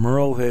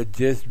 Merrell had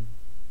just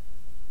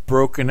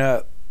broken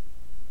up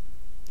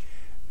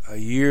a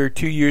year or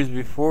 2 years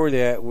before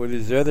that with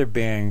his other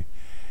band,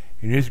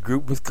 and his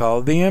group was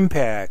called the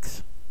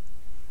Impacts.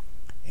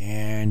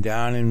 And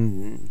down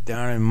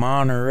in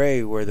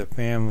Monterey, where the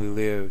family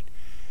lived,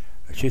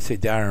 I should say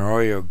down in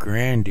Arroyo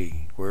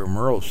Grande, where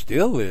Merrell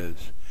still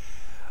lives.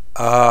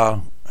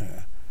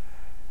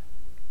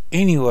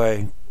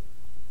 Anyway,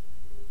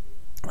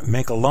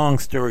 make a long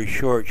story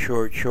short,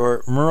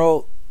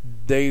 Merrell,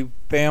 they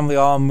family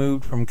all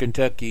moved from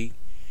Kentucky,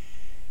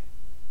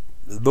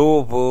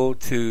 Louisville,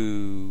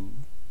 to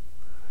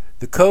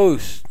the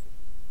coast,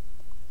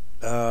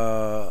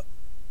 Arroyo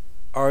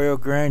Rio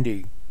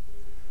Grande.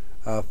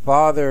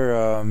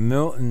 Father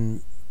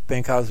Milton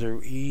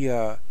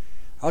Fankhauser,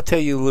 I'll tell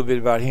you a little bit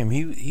about him.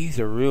 He's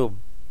a real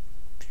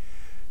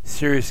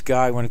serious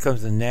guy when it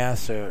comes to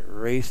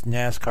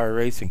NASCAR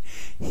racing.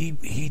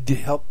 He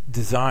helped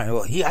design.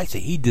 Well,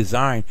 he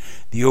designed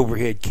the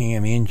overhead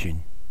cam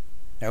engine.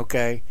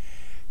 Okay,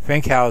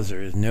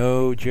 Fankhauser is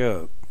no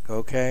joke.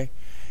 Okay,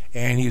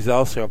 and he's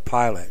also a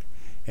pilot.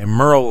 And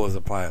Merrell is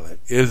a pilot.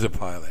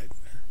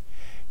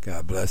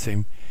 God bless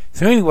him.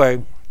 So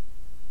anyway,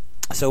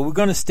 so we're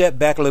going to step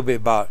back a little bit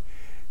about,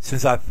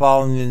 since I've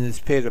fallen in this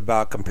pit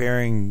about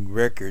comparing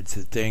records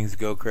as things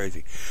go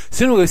crazy.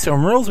 So anyway, so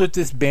Merrell's with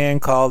this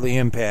band called the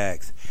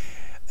Impacts.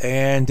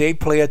 And they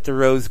play at the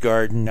Rose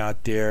Garden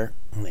out there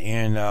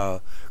in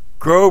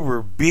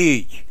Grover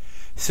Beach.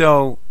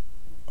 So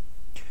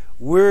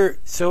young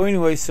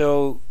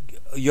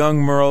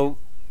Merrell,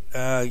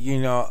 I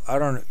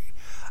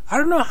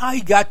don't know how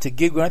he got to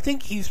Gigwin. I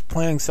think he's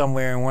playing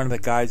somewhere, and one of the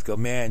guys go,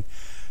 "Man,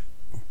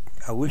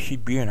 I wish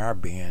he'd be in our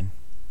band."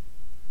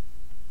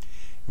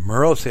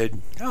 Merrell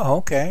said, "Oh,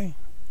 okay."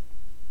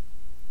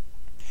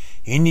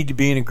 He needed to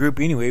be in a group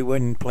anyway. He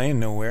wasn't playing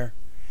nowhere.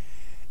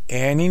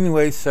 And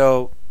anyway,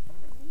 so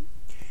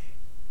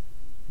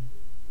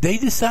they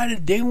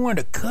decided they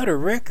wanted to cut a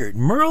record.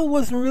 Merrell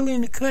wasn't really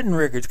into cutting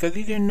records because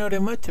he didn't know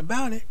that much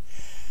about it.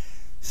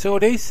 So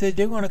they said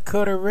they want to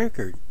cut a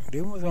record. They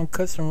were going to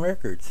cut some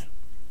records.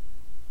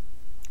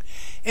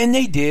 And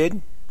they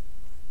did.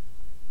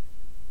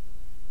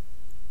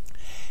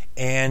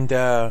 And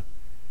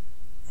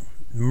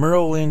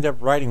Merrell ended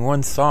up writing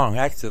one song,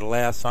 actually the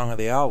last song of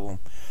the album,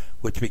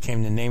 which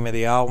became the name of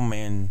the album,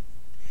 and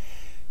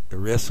the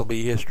rest will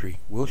be history.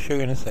 We'll show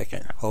you in a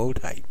second.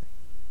 Hold tight.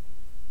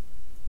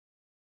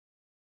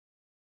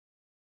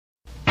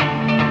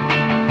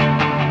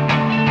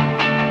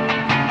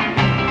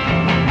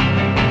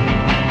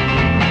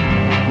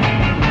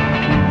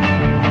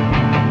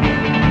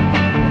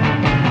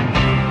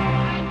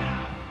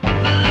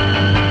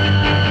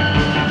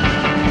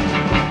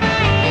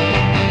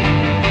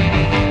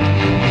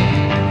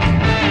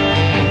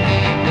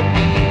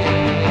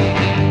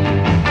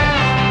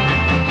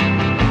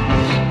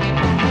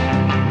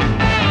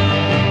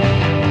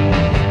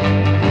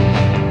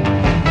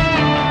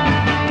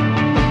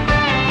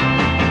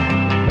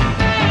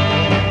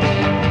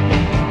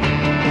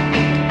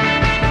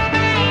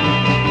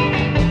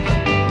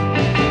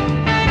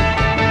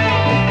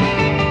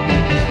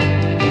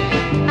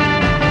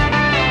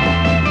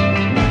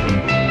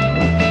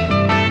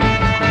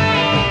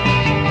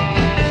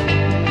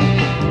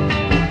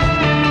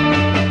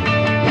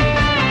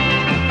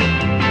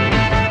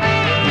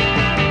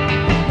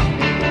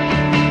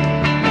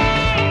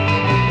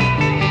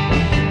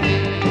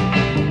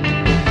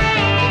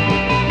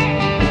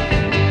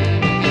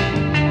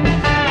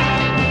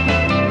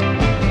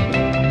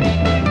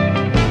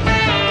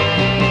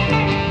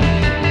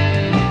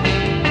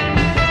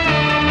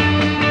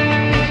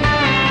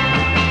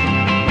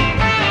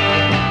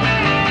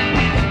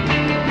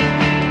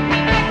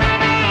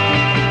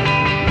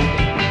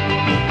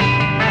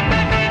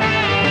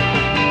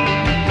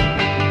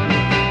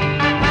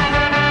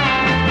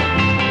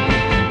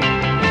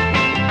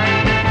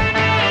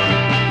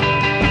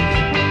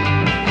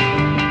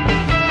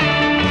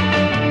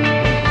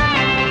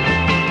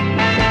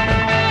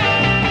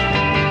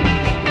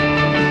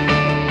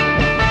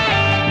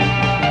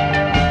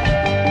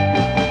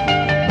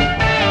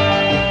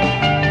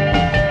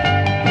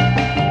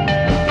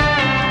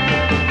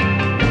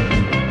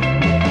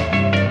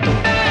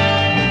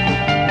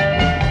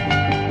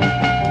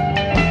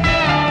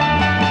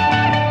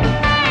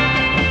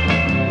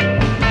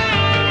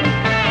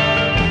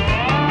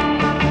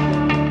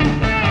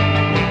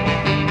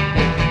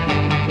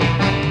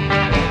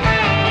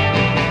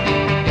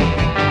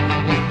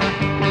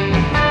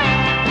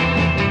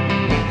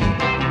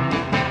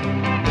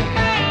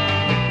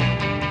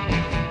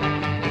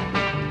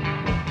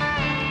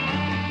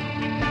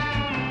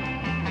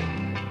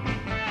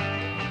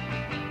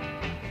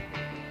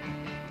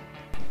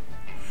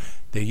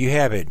 There you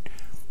have it.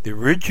 The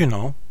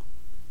original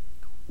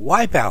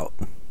Wipeout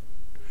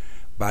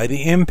by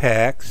the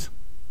Impacts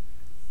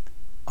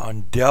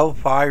on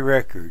Delphi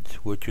Records,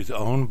 which was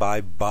owned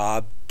by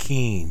Bob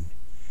Keane.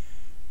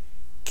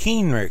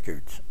 Keane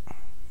Records.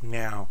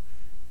 Now,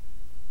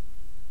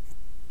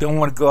 don't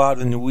want to go out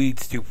in the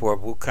weeds too far,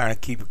 but we'll kind of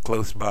keep it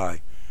close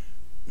by.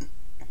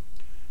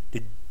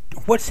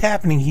 What's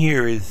happening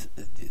here is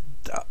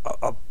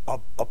a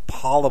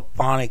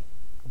polyphonic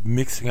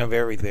mixing of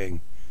everything.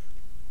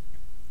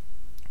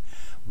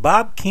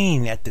 Bob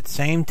Keane, at the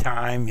same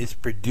time, is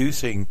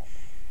producing,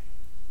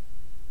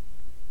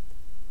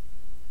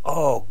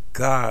 a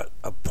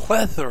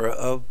plethora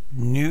of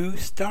new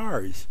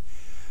stars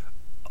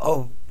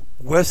of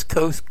West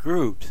Coast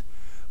groups.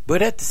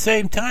 But at the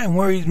same time,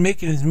 where he's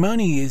making his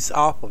money is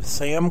off of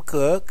Sam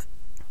Cooke,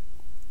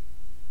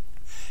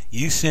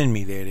 You Send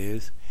Me, that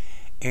is,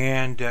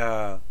 and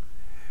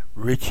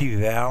Richie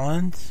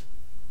Valens,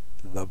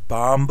 La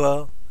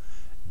Bamba,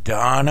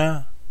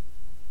 Donna,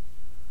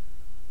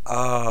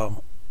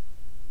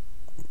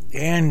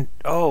 And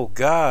oh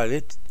God,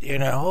 it's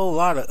and a whole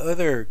lot of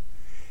other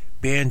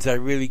bands I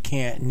really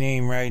can't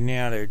name right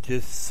now. There are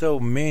just so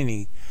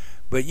many,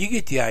 but you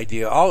get the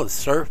idea. All the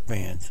surf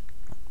bands.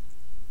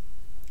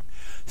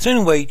 So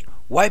anyway,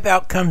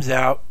 Wipeout comes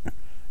out,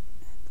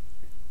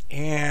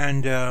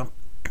 and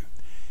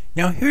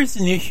now here's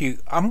an issue.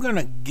 I'm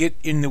gonna get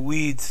in the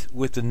weeds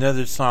with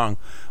another song,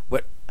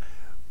 but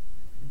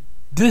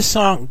this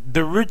song,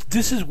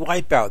 this is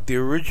Wipeout, the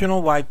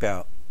original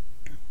Wipeout.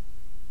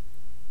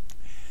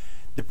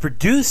 The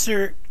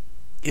producer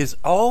is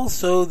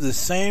also the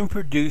same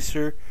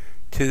producer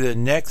to the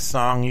next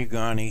song you're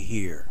gonna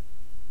hear,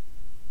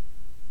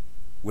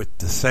 with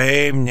the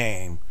same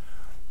name.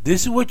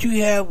 This is what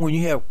you have when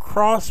you have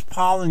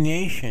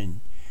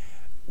cross-pollination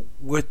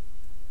with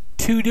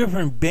two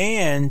different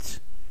bands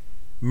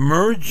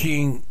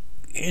merging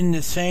in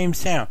the same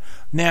sound.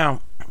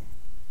 Now,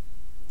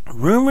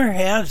 rumor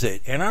has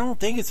it, and I don't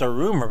think it's a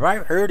rumor, but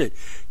I've heard it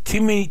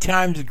too many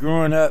times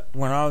growing up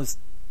when I was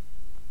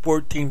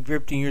 14,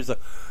 15 years old.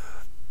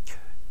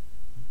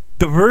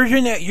 The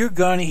version that you're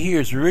going to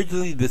hear is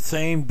originally the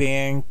same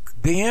band,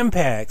 The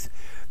Impacts.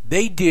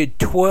 They did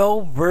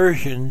 12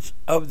 versions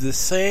of the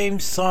same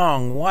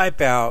song,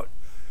 Wipeout,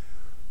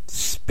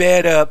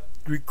 sped up,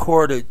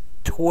 recorded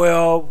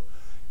 12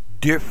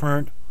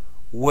 different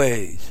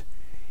ways.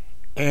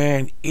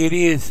 And it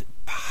is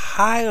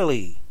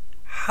highly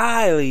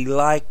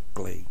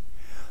likely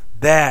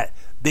that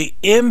The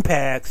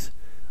Impacts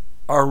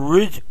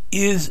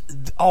is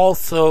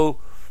also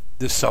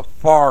the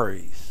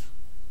Surfaris.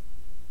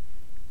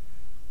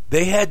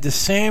 They had the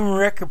same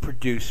record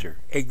producer,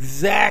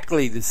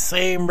 exactly the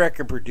same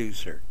record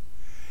producer.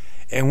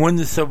 And when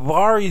the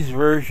Surfaris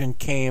version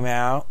came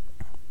out,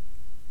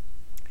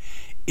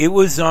 it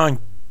was on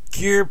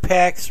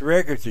Gearpax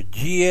Records or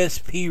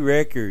GSP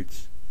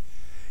Records.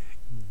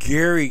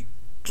 Gary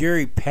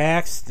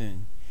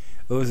Paxton.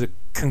 It was a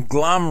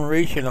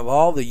conglomeration of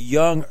all the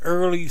young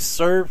early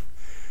surf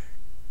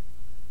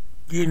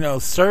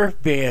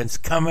bands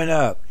coming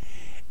up.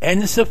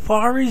 And the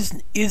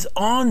Surfaris is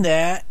on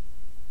that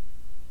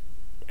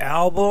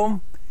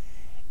album,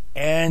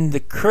 and the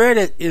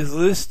credit is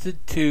listed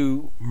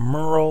to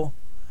Merrell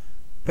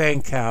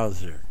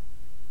Fankhauser.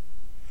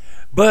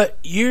 But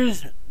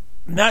years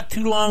not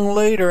too long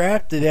later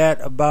after that,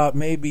 about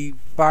maybe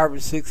 5 or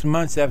 6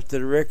 months after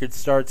the record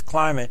starts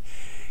climbing,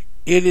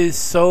 it is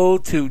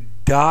sold to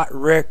Dot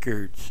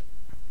Records.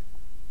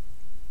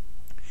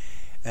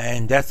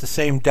 And that's the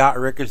same Dot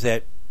Records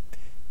that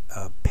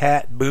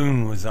Pat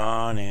Boone was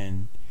on,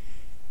 and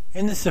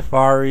the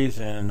Surfaris,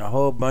 and a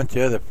whole bunch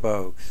of other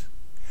folks.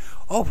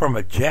 Oh, From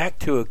a Jack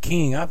to a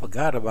King, I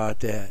forgot about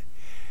that.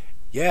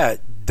 Yeah,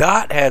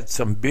 Dot had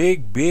some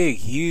big,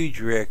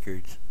 huge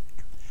records.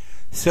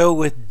 So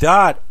with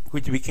Dot,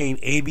 which became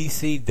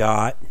ABC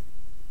Dot.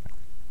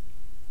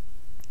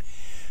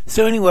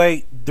 So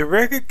anyway, the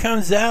record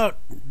comes out,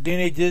 then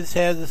it just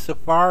has the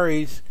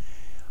Surfaris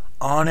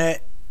on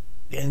it,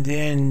 and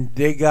then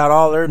they got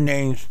all their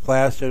names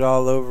plastered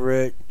all over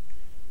it.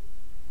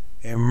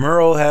 And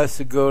Merrell has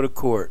to go to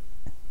court.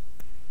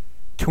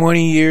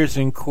 20 years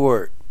in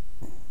court.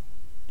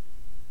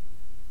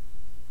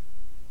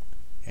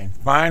 And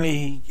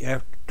finally,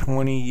 after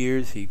 20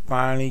 years, he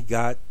finally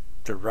got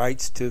the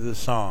rights to the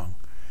song.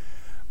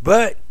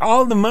 But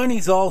all the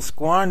money's all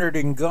squandered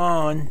and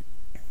gone.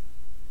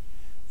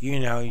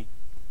 But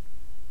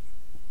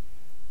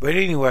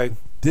anyway,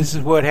 this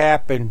is what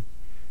happened.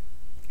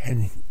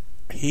 And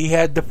he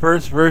had the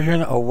first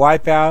version of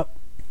Wipeout.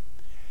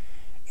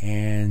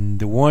 And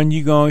the one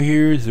you're going to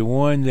hear is the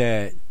one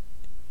that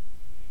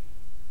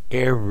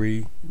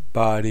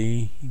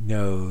everybody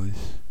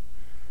knows.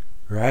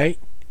 Right?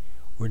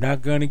 We're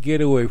not going to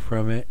get away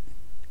from it.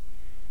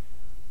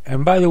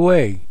 And by the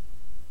way,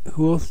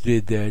 who else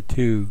did that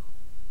too?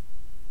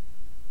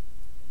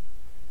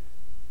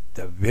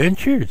 The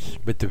Ventures.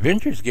 But the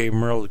Ventures gave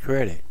Merrell the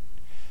credit.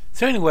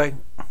 So anyway,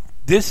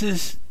 this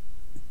is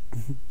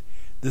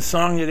the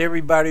song that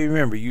everybody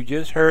remember. You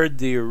just heard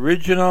the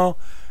original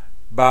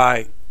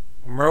by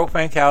Merrell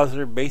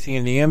Fankhauser, basing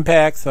in The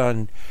Impacts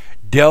on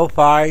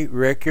Delphi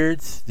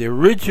Records, the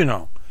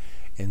original.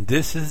 And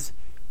this is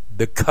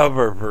the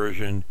cover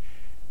version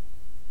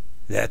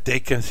that they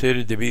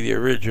considered to be the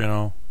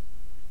original.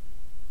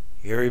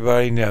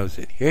 Everybody knows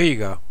it. Here you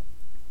go.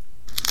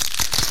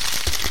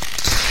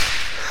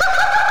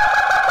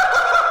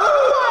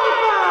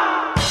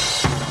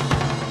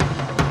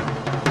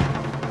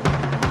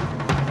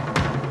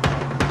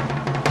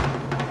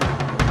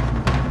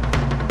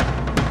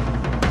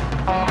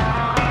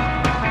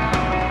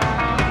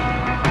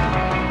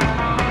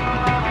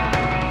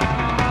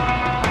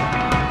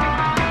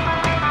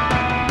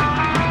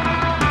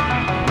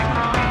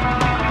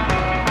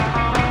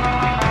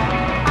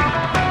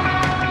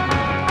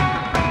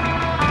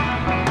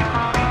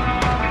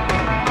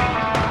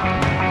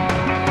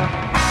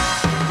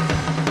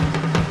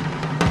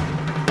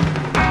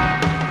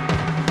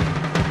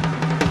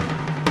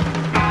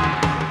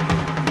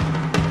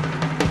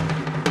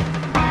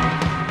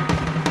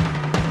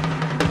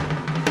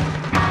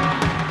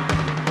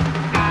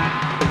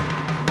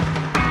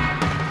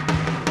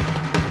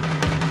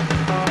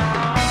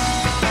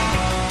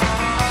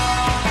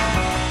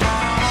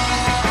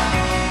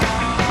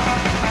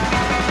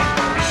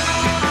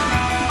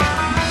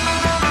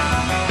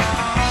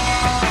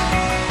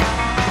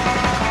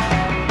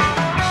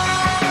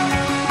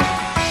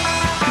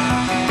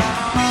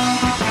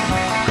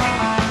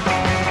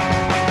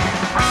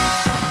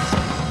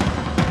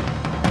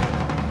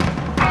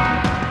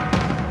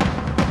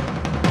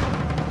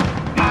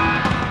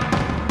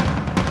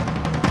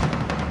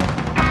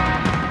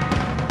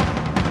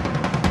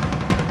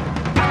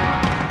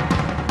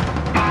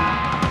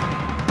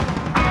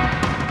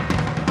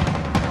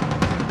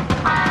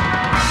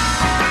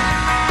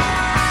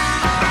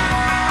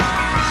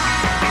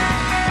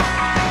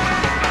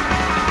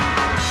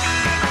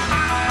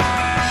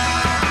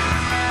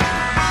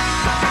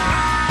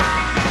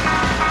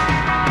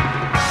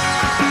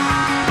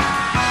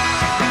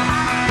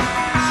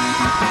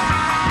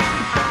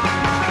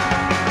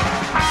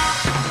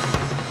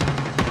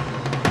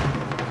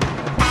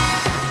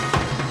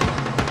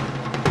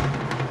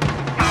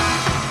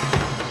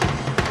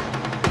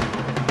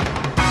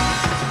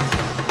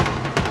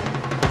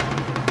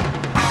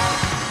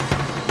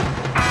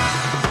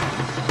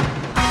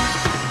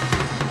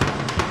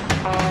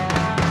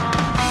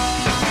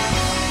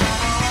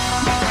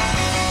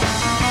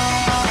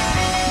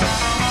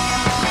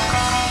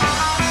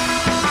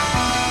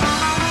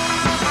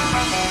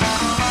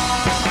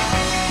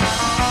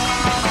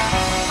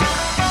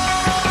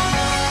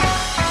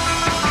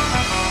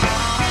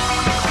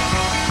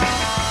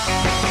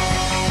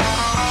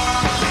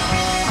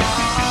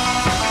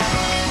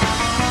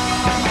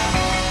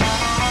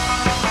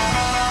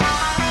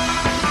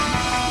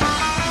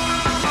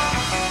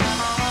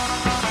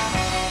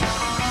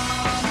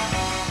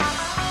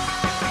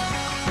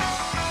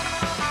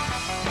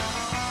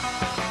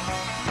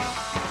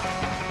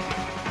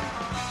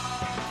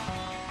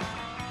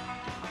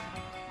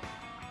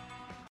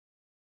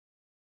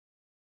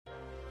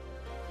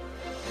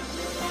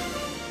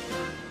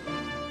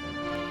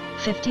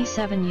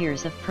 57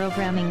 years of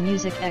programming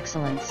music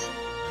excellence.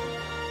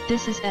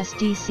 This is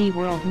SDC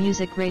World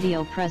Music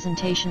Radio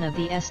presentation of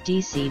the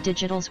SDC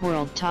Digital's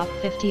World Top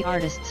 50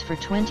 Artists for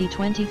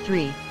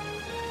 2023.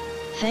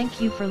 Thank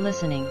you for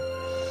listening.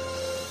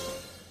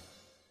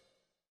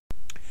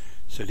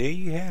 So there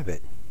you have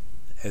it.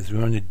 As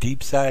we're on the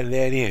deep side of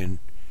that end,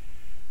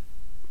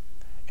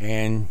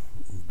 and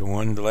the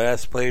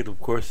last played, of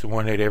course, the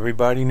one that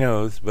everybody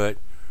knows, but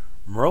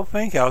Merrell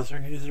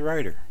Fankhauser is the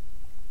writer.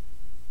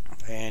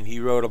 And he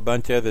wrote a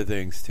bunch of other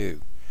things,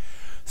 too.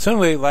 So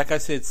anyway, like I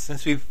said,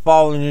 since we've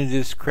fallen into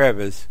this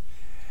crevice,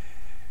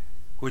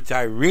 which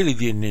I really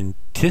didn't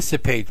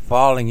anticipate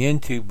falling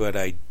into, but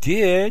I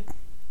did.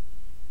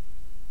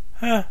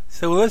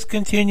 So let's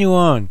continue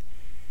on.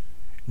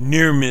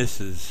 Near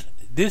misses.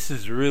 This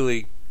is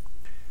really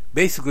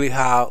basically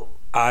how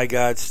I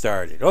got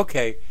started.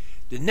 Okay,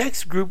 the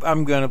next group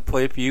I'm going to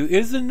play for you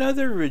is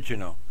another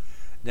original.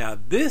 Now,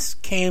 this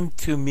came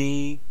to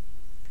me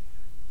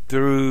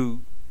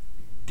through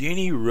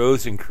Denny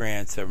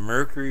Rosenkrantz of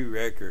Mercury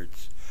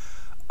Records.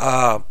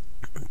 Like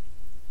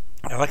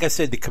I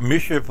said, the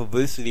commissioner of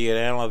publicity at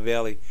Antelope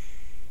Valley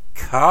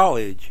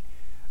College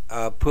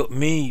put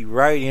me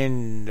right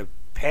in the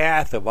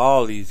path of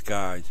all these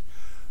guys.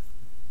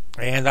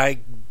 And I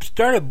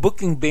started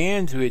booking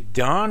bands with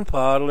Don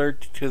Podler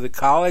to the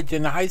college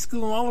and the high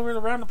school and all over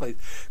around the place.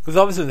 Because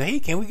all of a sudden, hey,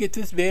 can we get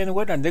this band and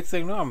whatnot? Next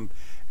thing you know, I've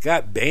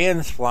got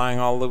bands flying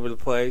all over the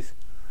place.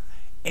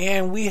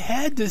 And we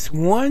had this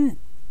one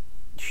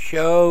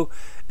show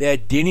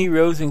that Denny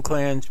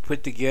Rosenkrantz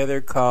put together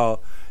called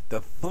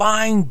the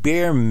Flying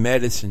Bear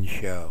Medicine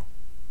Show.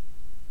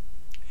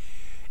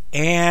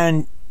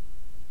 And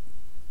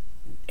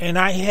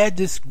I had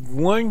this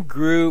one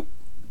group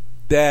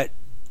that,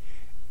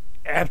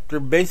 after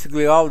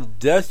basically all the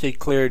dust had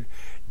cleared,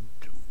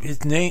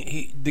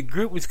 the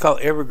group was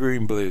called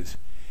Evergreen Blues.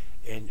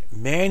 And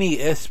Manny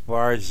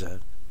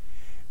Esparza.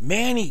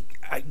 Manny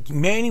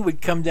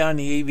would come down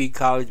to AV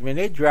College. Man,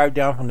 they'd drive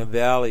down from the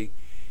valley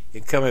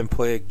and come and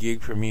play a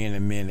gig for me in a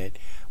minute.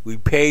 We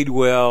paid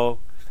well,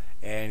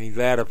 and he had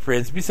a lot of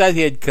friends. Besides,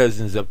 he had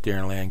cousins up there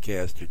in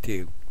Lancaster,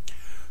 too.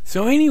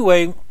 So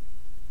anyway,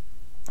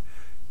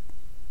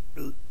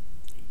 the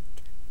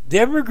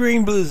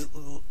Evergreen Blues,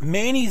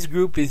 Manny's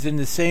group is in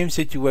the same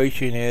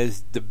situation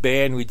as the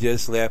band we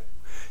just left,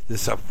 the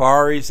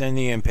Surfaris and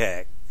the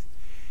Impact.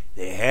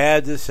 They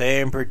had the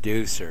same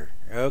producer.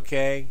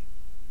 Okay?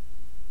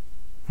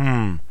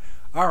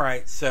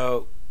 Alright,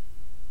 so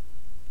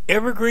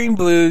Evergreen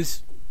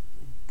Blues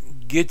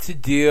gets a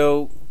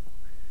deal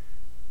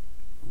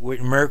with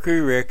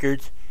Mercury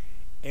Records,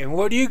 and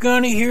what you're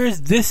going to hear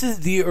is this is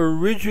the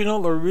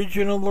original.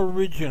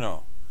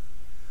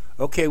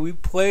 Okay, we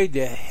played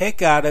the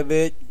heck out of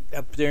it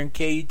up there in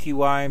KETY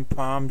in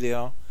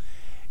Palmdale,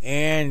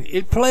 and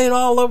it played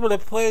all over the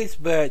place,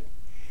 but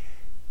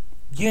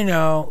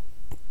don't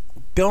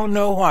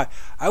know why.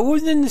 I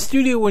wasn't in the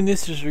studio when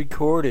this was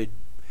recorded,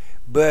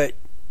 but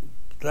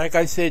like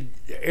I said,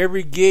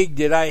 every gig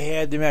that I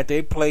had them at,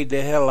 they played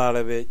the hell out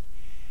of it.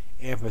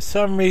 And for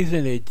some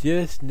reason, it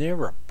just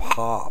never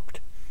popped.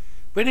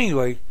 But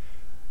anyway,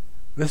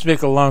 let's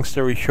make a long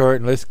story short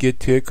and let's get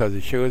to it because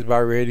the show is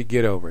about ready to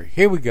get over.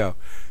 Here we go.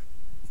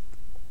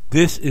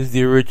 This is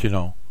the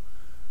original.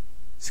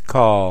 It's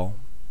called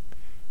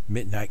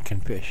Midnight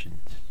Confessions.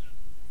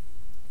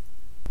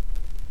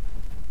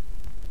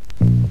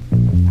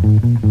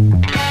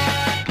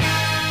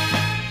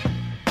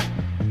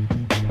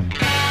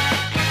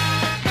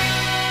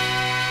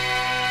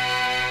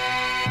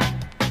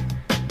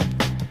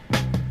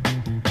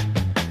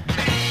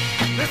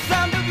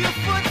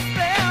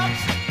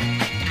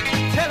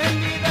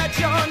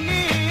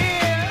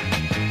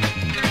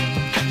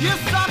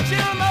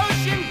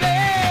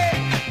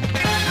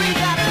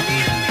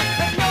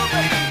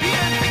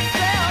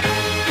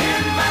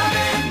 My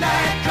man.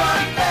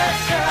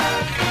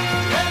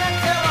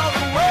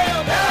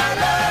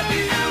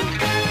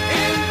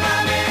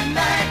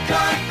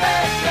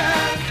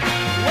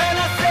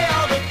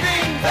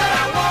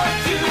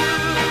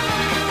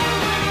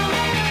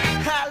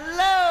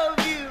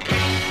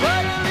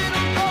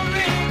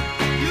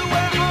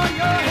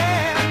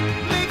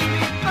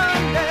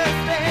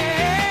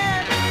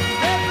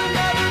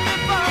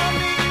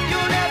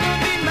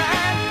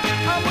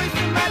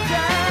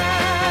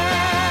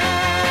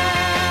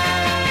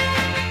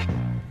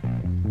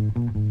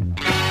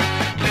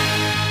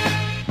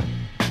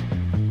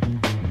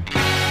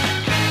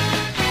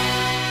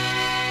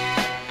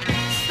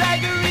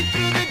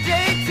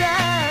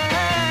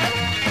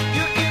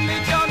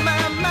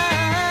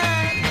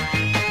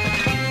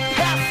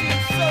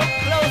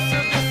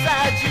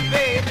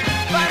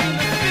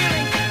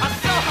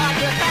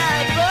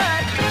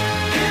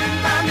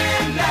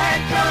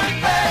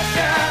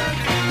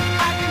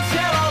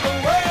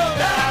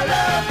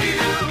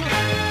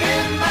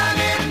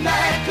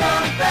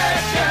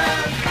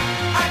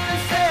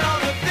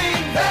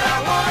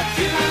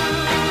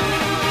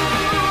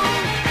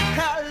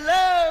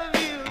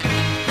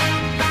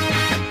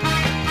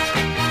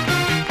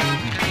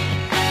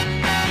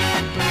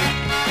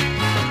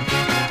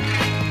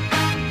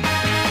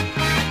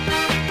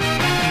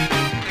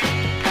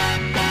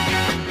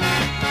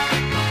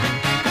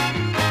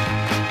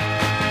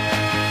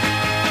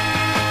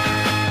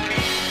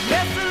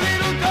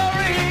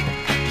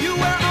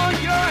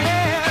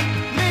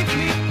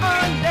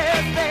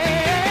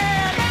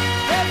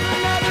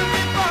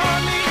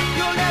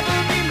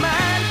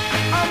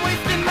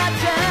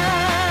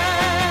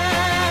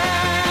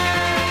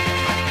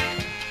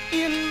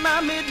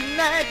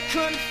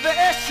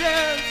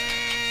 confessions.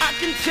 I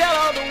can tell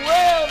all the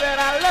world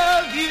that I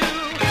love you.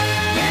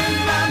 In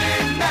my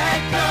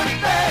midnight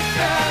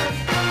confessions,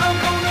 I'm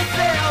gonna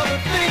say all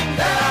the things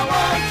that I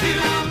want to.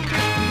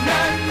 Na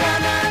na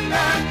na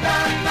na na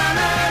na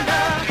na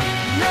na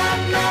na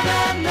na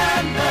na na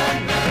na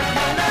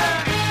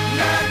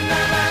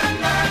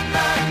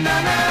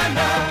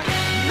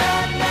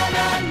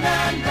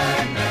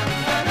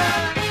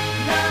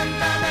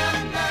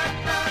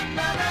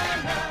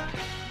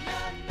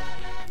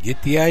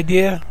Get the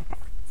idea?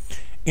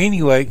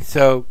 Anyway,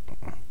 so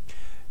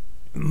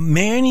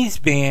Manny's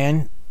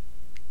band,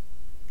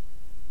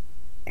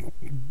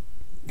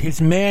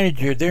 his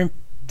manager,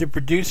 the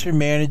producer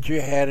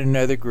manager had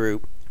another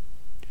group,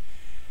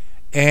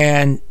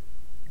 and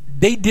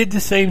they did the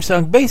same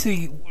song.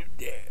 Basically,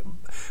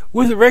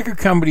 with the record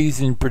companies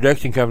and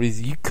production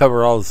companies, you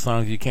cover all the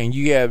songs you can.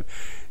 You have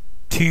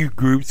two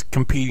groups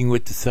competing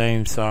with the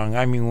same song.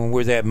 I mean, when we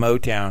was at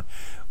Motown,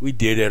 we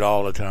did it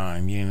all the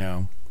time, you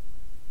know.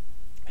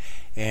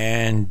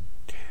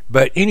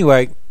 But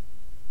anyway,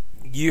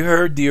 you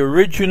heard the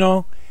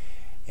original,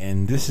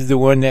 and this is the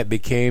one that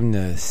became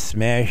the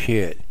smash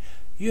hit.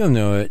 You'll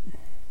know it.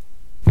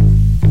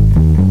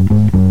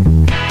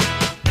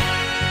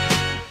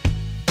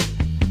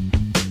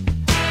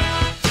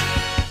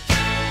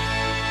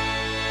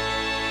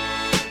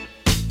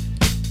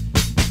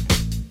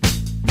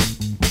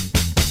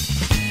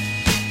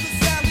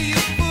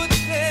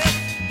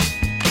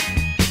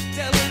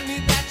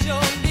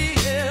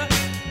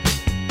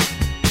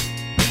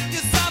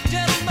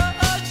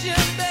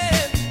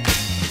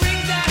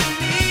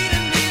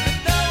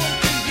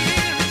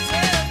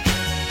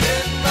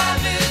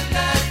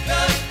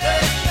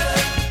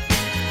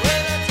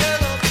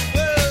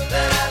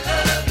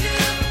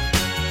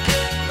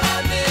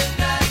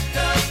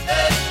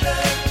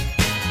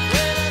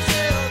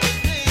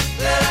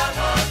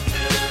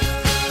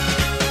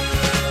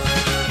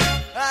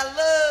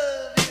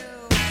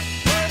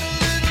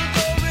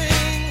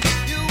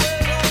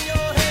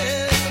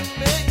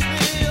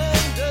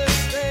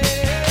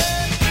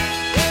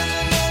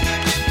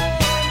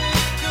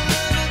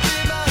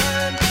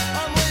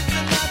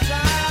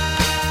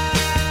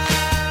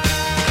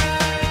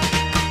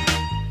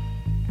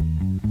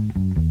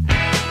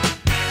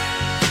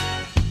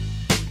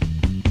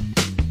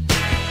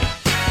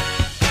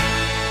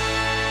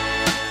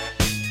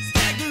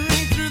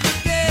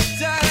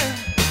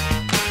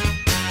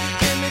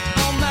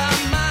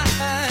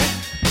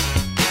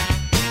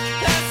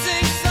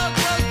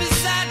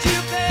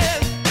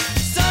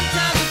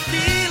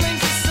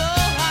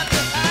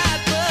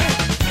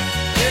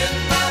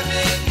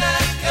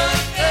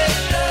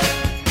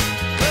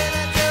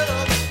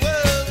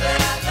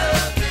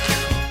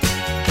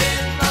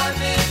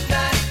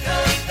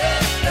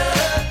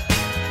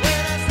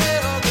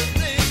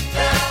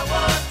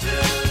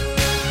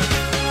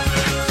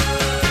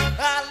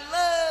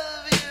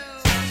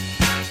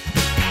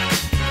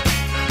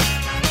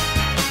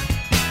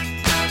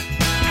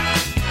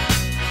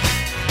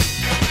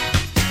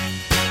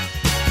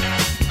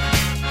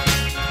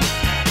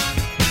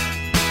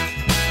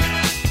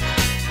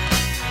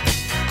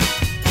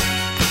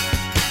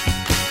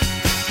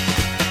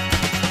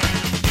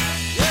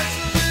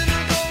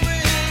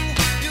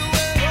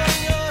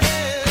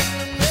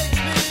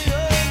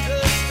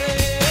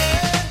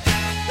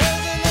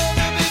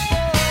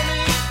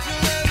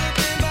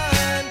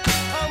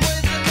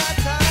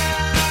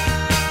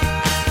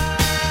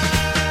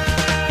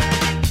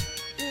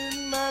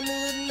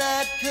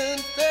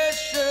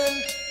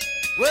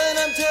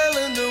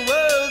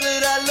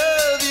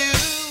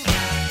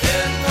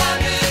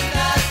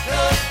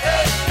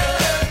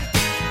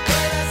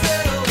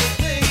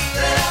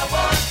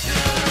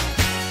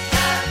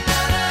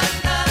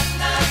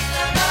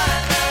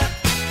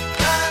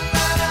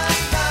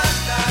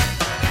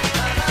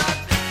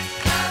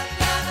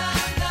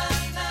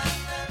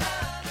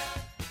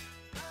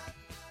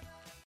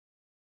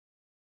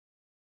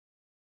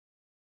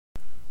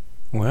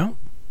 Well,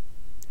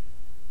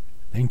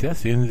 I think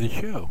that's the end of the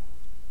show.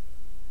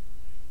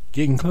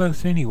 Getting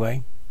close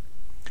anyway.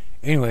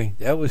 Anyway,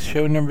 that was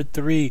show number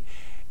 3,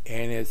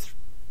 and it's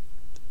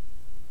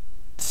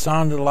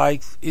sounded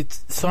like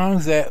it's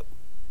songs that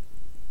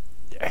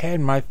I had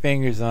my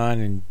fingers on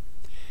and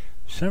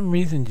for some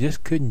reason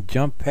just couldn't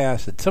jump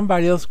past it.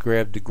 Somebody else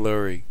grabbed the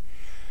glory.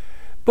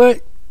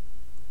 But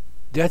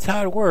that's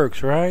how it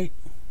works, right?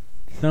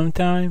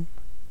 Sometime.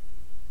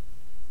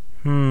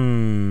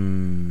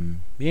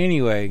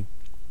 Anyway,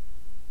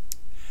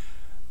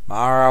 my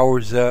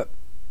hour's up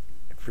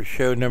for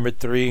show number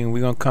 3, and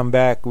we're going to come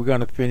back. We're going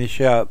to finish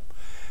up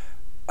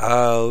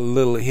a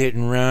little hit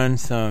and run,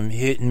 some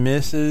hit and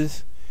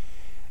misses,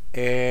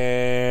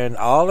 and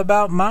all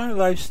about my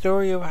life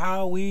story of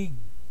how we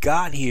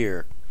got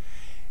here.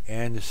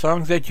 And the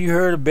songs that you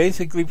heard are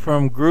basically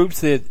from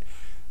groups that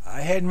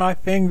I had my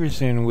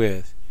fingers in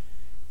with.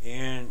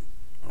 And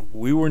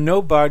we were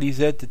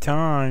nobodies at the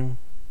time.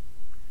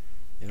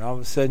 And all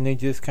of a sudden they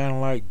just kind of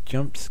like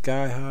jumped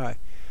sky high.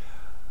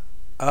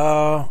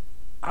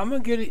 I'm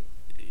going to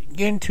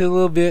get into a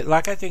little bit.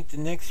 Like, I think the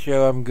next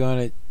show I'm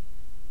going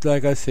to,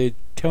 like I said,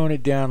 tone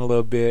it down a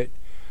little bit.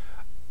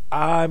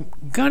 I'm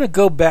going to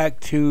go back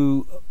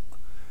to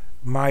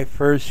my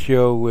first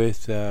show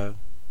with the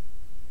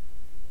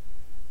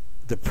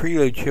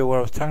Prelude show where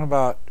I was talking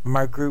about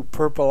my group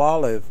Purple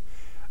Olive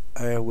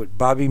with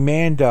Bobby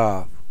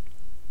Mandolph.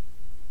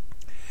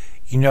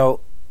 You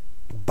know,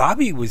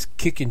 Bobby was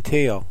kicking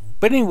tail.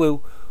 But anyway,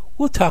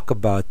 we'll talk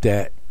about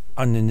that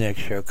on the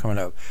next show coming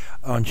up.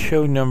 On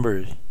show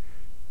numbers.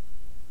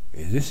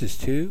 This is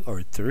 2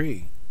 or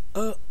 3?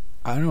 I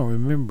don't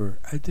remember.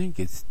 I think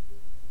it's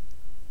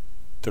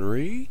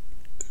 3.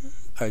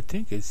 I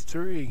think it's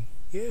 3.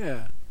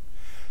 Yeah.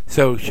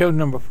 So show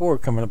number 4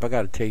 coming up. I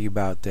got to tell you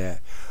about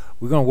that.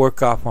 We're going to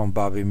work off on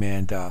Bobby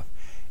Mandolph.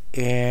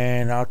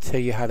 And I'll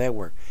tell you how that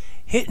worked.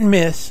 Hit and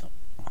miss.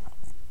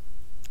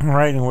 All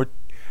right, and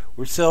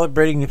we're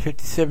celebrating the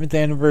 57th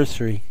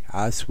anniversary.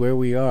 I swear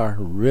we are,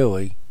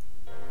 really.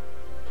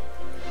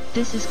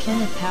 This is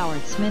Kenneth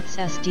Howard Smith's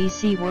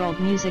SDC World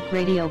Music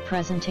Radio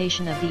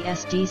presentation of the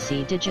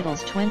SDC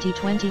Digital's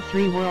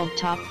 2023 World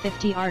Top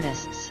 50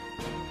 Artists.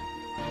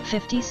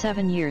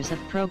 57 years of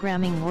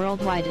programming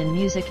worldwide in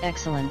music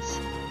excellence.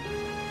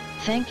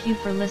 Thank you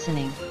for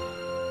listening.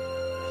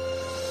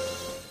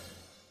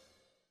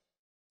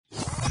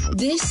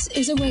 This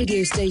is a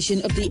radio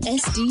station of the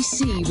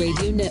SDC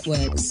Radio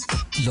Networks.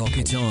 Lock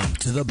it on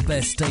to the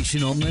best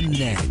station on the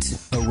net,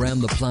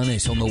 around the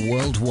planet on the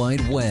World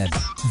Wide Web.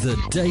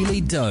 The Daily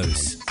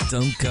Dose.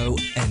 Don't go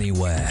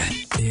anywhere.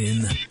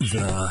 In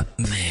the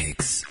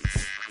mix.